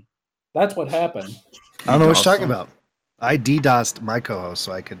disconnected me. That's what happened. I don't know what you're talking about. I DDoSed my co-host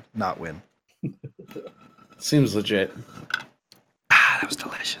so I could not win. Seems legit. That was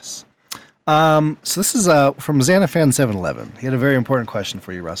delicious. So this is from Xanafan711. He had a very important question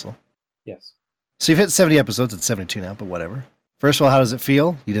for you, Russell. Yes. So you've hit 70 episodes. It's 72 now, but whatever. First of all, how does it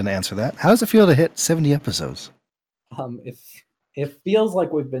feel? You didn't answer that. How does it feel to hit 70 episodes? It feels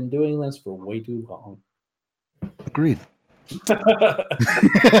like we've been doing this for way too long. Agreed. We're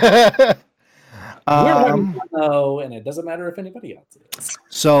having fun, though, and it doesn't matter if anybody else is.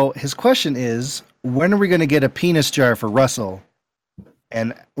 So his question is, when are we going to get a penis jar for Russell?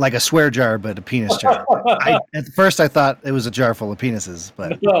 And like a swear jar, but a penis jar. At first, I thought it was a jar full of penises,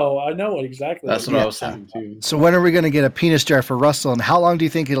 but No, I know exactly. That's what I was saying too. so when are we going to get a penis jar for Russell? And how long do you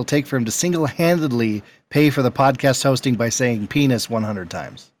think it'll take for him to single-handedly pay for the podcast hosting by saying penis 100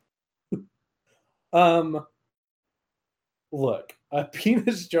 times? Look, a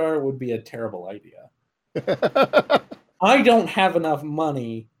penis jar would be a terrible idea. I don't have enough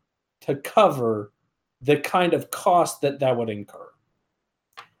money to cover the kind of cost that would incur.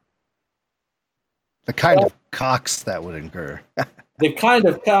 The kind of cocks that would incur. The kind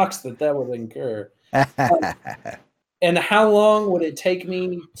of cocks that would incur. And how long would it take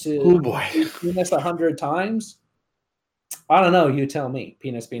me to Oh boy. penis 100 times? I don't know. You tell me.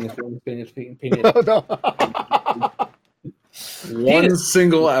 Penis. Oh, no. One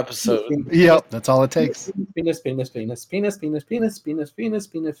single episode. Yep, that's all it takes. Penis. I'm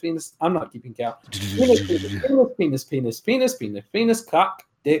not keeping count. Penis, cock,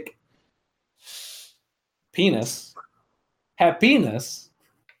 dick, penis, happiness,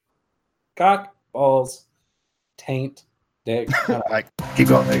 cock, balls, taint, dick. Like, keep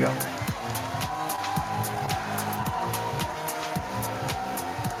going. There you go.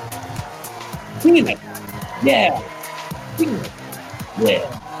 Penis. Yeah. Penis. Yeah.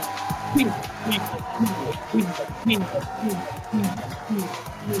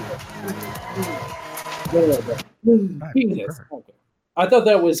 Penis. Okay. I thought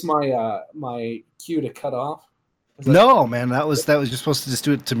that was my cue to cut off. No, man, that was you're supposed to just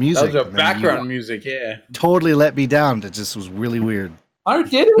do it to music. That was a and then you background music, yeah. Totally let me down. It just was really weird. I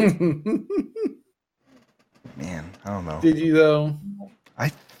did it. Man, I don't know. Did you though? I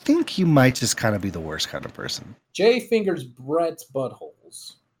think you might just kind of be the worst kind of person. Jay fingers Brett's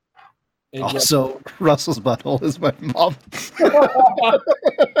buttholes. And Also, Russell's butthole is my mom.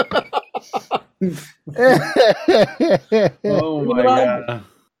 Oh my god.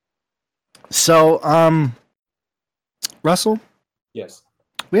 So, Russell, yes.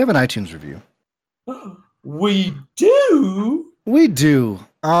 we have an iTunes review. We do. We do.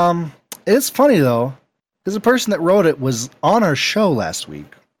 It's funny though, because the person that wrote it was on our show last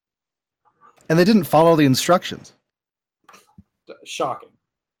week, and they didn't follow the instructions. Shocking.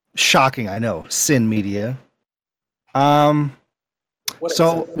 Shocking, I know. Sin Media. What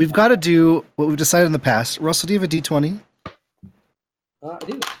So we've got to do what we've decided in the past. Russell, do you have a D20? I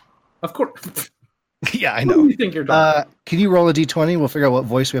do. Of course. Yeah, I What do you think you're doing? Can you roll a D20? We'll figure out what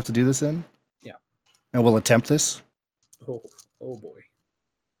voice we have to do this in. Yeah. And we'll attempt this. Oh boy.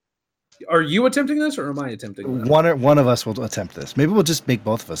 Are you attempting this or am I attempting this? One of us will attempt this. Maybe we'll just make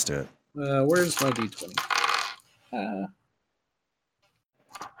both of us do it. Where's my D20?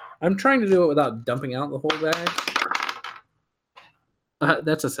 I'm trying to do it without dumping out the whole bag.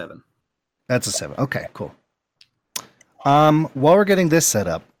 That's a 7. That's a 7. Okay, cool. While we're getting this set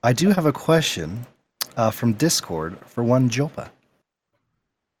up, I do have a question from Discord for one Jopa.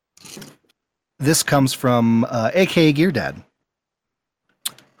 This comes from AKA Gear Dad,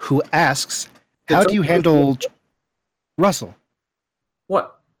 who asks, how do you handle Russell?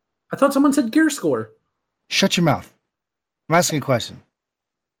 What? I thought someone said gear score. Shut your mouth. I'm asking a question.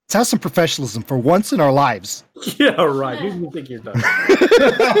 Let's have some professionalism for once in our lives. Yeah, right. Who do you think you're done?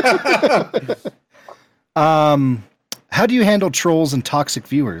 How do you handle trolls and toxic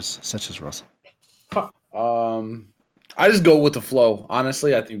viewers such as Russell? I just go with the flow.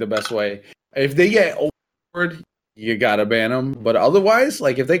 Honestly, I think the best way. If they get overboard, you gotta ban them. But otherwise,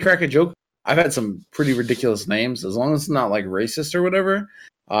 like if they crack a joke, I've had some pretty ridiculous names. As long as it's not like racist or whatever,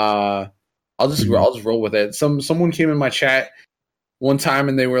 I'll just roll with it. Someone came in my chat one time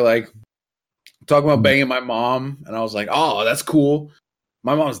and they were like talking about banging my mom, and I was like, "Oh, that's cool.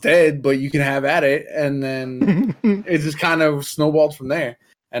 My mom's dead, but you can have at it." And then it just kind of snowballed from there.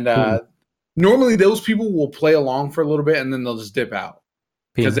 And normally those people will play along for a little bit and then they'll just dip out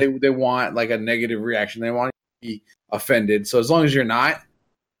because they want like a negative reaction. They want to be offended. So as long as you're not,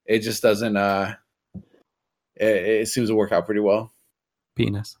 it just doesn't. It seems to work out pretty well.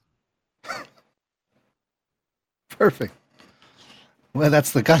 Penis. Perfect. Well,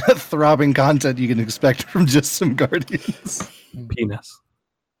 that's the kind of throbbing content you can expect from Just Some Guardians. Penis.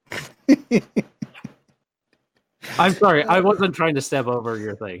 I'm sorry. I wasn't trying to step over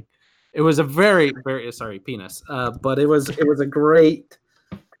your thing. It was a very, very sorry, penis. But it was a great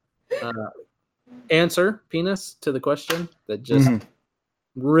answer, penis, to the question that just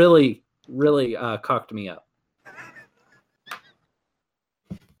really, really cocked me up.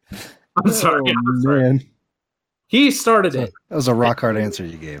 I'm sorry. Oh, I'm sorry. man. He started it. That was a rock hard answer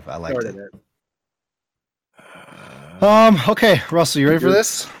you gave. I liked Started it. it. Okay, Russell, you ready for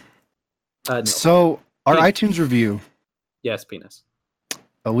this? No. So, our Penis. iTunes review, Yes, penis.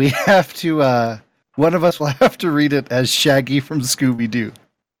 we have to, one of us will have to read it as Shaggy from Scooby Doo.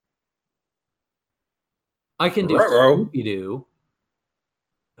 I can do Ruh-roh. Scooby-Doo.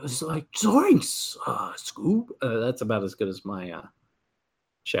 It was like, Zoinks, Scoob. That's about as good as my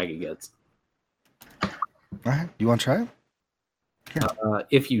Shaggy gets. All right, you want to try it?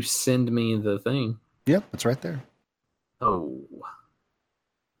 If you send me the thing. Yep, it's right there. Oh.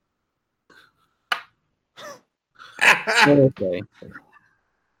 Okay.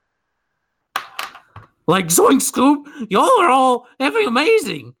 Like, Zoink, Scoob, y'all are all effing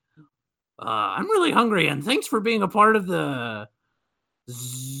amazing. I'm really hungry, and thanks for being a part of the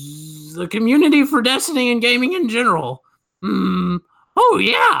community for Destiny and gaming in general. Oh,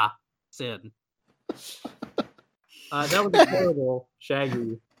 yeah, Sid. That was terrible,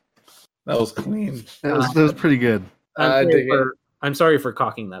 Shaggy. That was clean. That was pretty good. I'm sorry for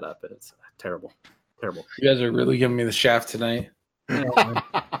cocking that up. It's terrible. Terrible. You guys are really giving me the shaft tonight. I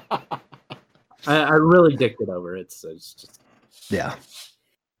really dicked it over. It's just... Yeah.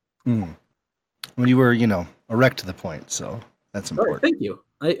 When you were, erect to the point, so that's important. Thank you.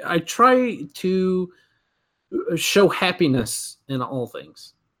 I try to show happiness in all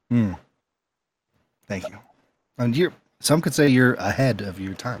things. Thank you. And some could say you're ahead of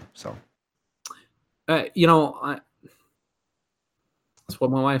your time. So, that's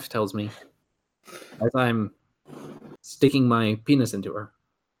what my wife tells me as I'm sticking my penis into her.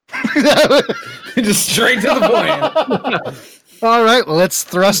 Just straight to the point. All right, well, let's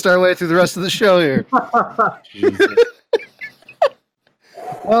thrust our way through the rest of the show here.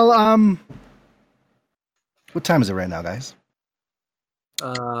 Well, what time is it right now, guys?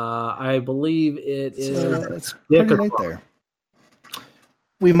 I believe it's It's pretty late there.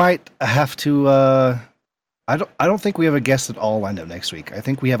 We might have to. I don't think we have a guest at all lined up next week. I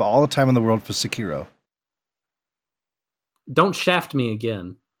think we have all the time in the world for Sekiro. Don't shaft me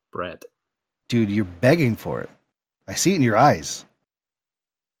again, Brett. Dude, you're begging for it. I see it in your eyes.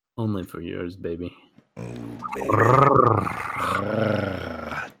 Only for yours, baby.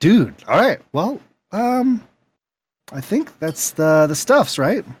 Dude, all right. Well, I think that's the stuffs,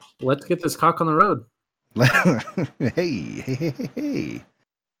 right? Let's get this cock on the road. Hey.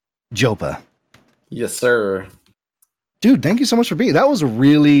 Jopa. Yes, sir. Dude, thank you so much for being. That was a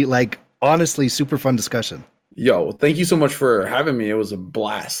really, honestly, super fun discussion. Yo, thank you so much for having me. It was a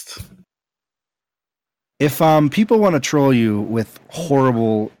blast. If people want to troll you with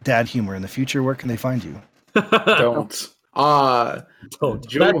horrible dad humor in the future, where can they find you? Don't. Don't.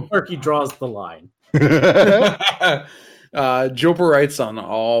 Joe- That turkey draws the line. Joper writes on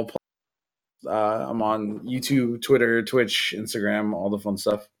all. I'm on YouTube, Twitter, Twitch, Instagram, all the fun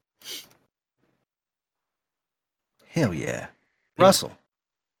stuff. Hell yeah. Russell,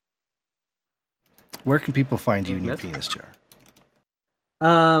 where can people find you in your penis jar?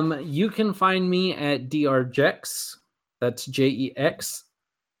 You can find me at drjex. That's JEX.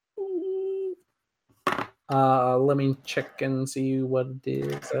 Let me check and see what it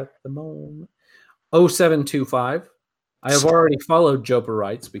is at the moment. 0725. I have already followed Joper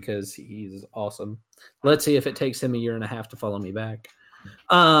Writes because he's awesome. Let's see if it takes him a year and a half to follow me back.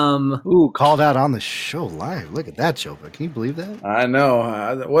 Ooh, called out on the show live. Look at that, Jopa. Can you believe that? I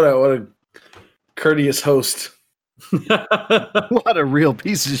know. What a courteous host. What a real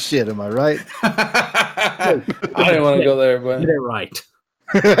piece of shit, am I right? I didn't want to go there, but Get it right.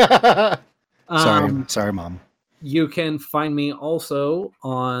 Sorry, Mom. You can find me also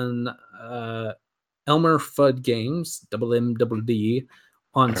on Elmer Fudd Games, MMD,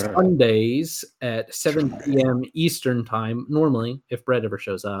 on Sundays at 7 p.m. Eastern Time, normally, if Brett ever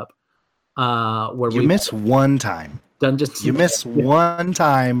shows up. Where You miss one time. Dungeons. You miss one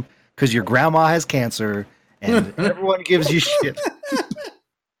time because your grandma has cancer and everyone gives you shit.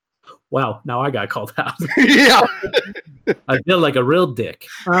 Wow, now I got called out. Yeah. I feel like a real dick.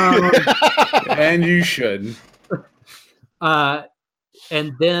 and you should.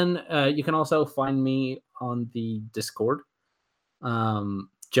 And then you can also find me on the Discord,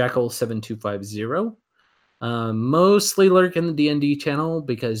 Jackal7250. Mostly lurk in the D&D channel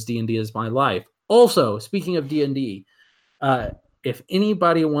because D&D is my life. Also, speaking of D&D, if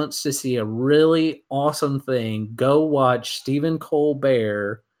anybody wants to see a really awesome thing, go watch Stephen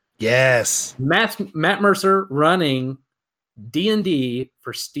Colbert. Yes. Matt Mercer running D&D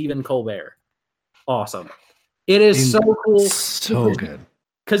for Stephen Colbert. Awesome. It is so cool. So good.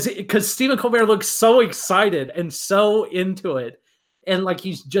 Because Stephen Colbert looks so excited and so into it. and like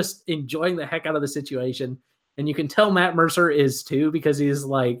he's just enjoying the heck out of the situation. And you can tell Matt Mercer is too, because he's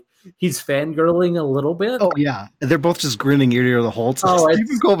fangirling a little bit. Oh yeah, they're both just grinning ear to ear the whole time. Oh,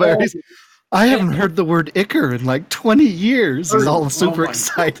 Stephen Colbert, I haven't heard the word Icker in like 20 years. He's all super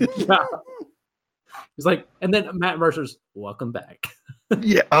excited. Yeah. He's like, and then Matt Mercer's welcome back.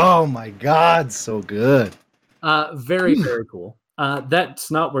 Yeah. Oh my God, so good. Very, very cool.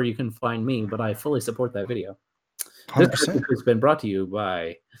 That's not where you can find me, but I fully support that video. This 100%. has been brought to you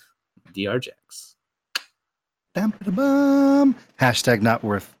by DRJX. Hashtag not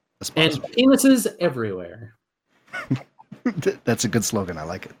worth a And sponsor. penises everywhere. That's a good slogan. I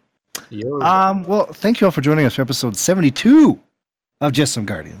like it. You're Well, thank you all for joining us for episode 72 of Just Some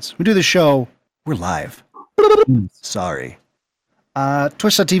Guardians. We do the show. We're live. Sorry.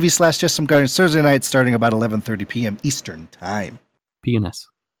 Twitch.tv/Just Some Guardians, Thursday night starting about 11:30 p.m. Eastern Time. penis.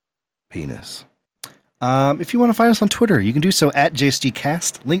 Penis. If you want to find us on Twitter, you can do so at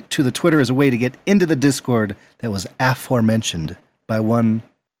JSDcast. Link to the Twitter is a way to get into the Discord that was aforementioned by one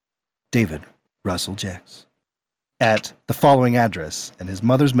David Russell Jacks at the following address and his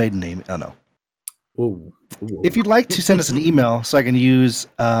mother's maiden name. Oh no. Ooh. If you'd like to send us an email so I can use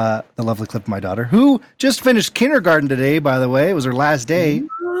the lovely clip of my daughter, who just finished kindergarten today, by the way. It was her last day.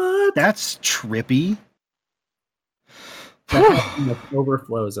 What? That's trippy. That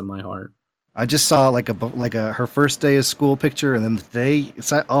overflows in my heart. I just saw like a her first day of school picture, and then the day.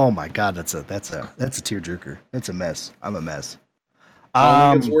 It's like, oh my God, that's a tearjerker. That's a mess. I'm a mess.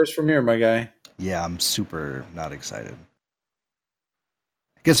 I think it's worse from here, my guy. Yeah, I'm super not excited.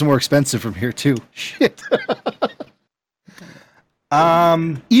 It gets more expensive from here too. Shit.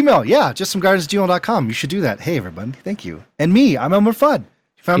 Email, yeah, justsomeguardians@gmail.com. You should do that. Hey everybody, thank you. And me, I'm Elmer Fudd.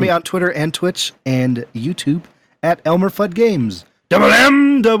 You found me on Twitter and Twitch and YouTube at Elmer Fudd Games. Double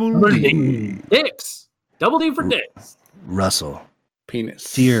M, double D. Dicks. Double D for dicks. Russell.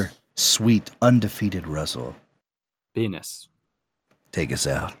 Penis. Dear, sweet, undefeated Russell. Penis. Take us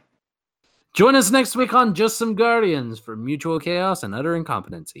out. Join us next week on Just Some Guardians for mutual chaos and utter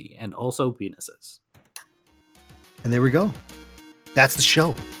incompetency, and also penises. And there we go. That's the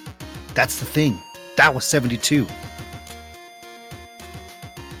show. That's the thing. That was 72.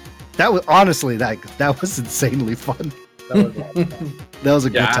 That was honestly that was insanely fun. That was a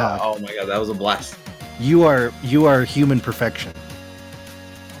good talk. Oh my God, that was a blast. You are human perfection.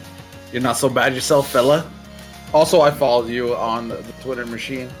 You're not so bad yourself, fella. Also, I followed you on the Twitter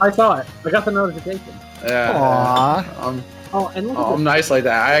machine. I saw it. I got the notification. Yeah. Aww. Oh, and look at I'm nice like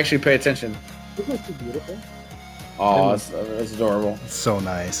that. I actually pay attention. this. Isn't it beautiful? Oh, that's adorable. So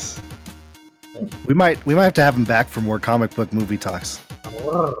nice. We might have to have him back for more comic book movie talks.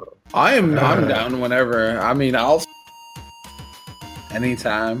 I'm down whenever. I mean, I'll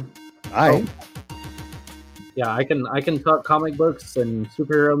anytime. I Yeah, I can talk comic books and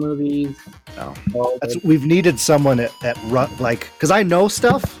superhero movies. Oh. we've needed someone at because I know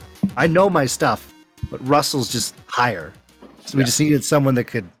stuff. I know my stuff, but Russell's just higher. So we just needed someone that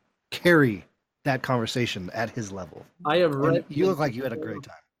could carry that conversation at his level. I have read. And you look like you had a great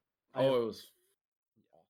time. Oh, it was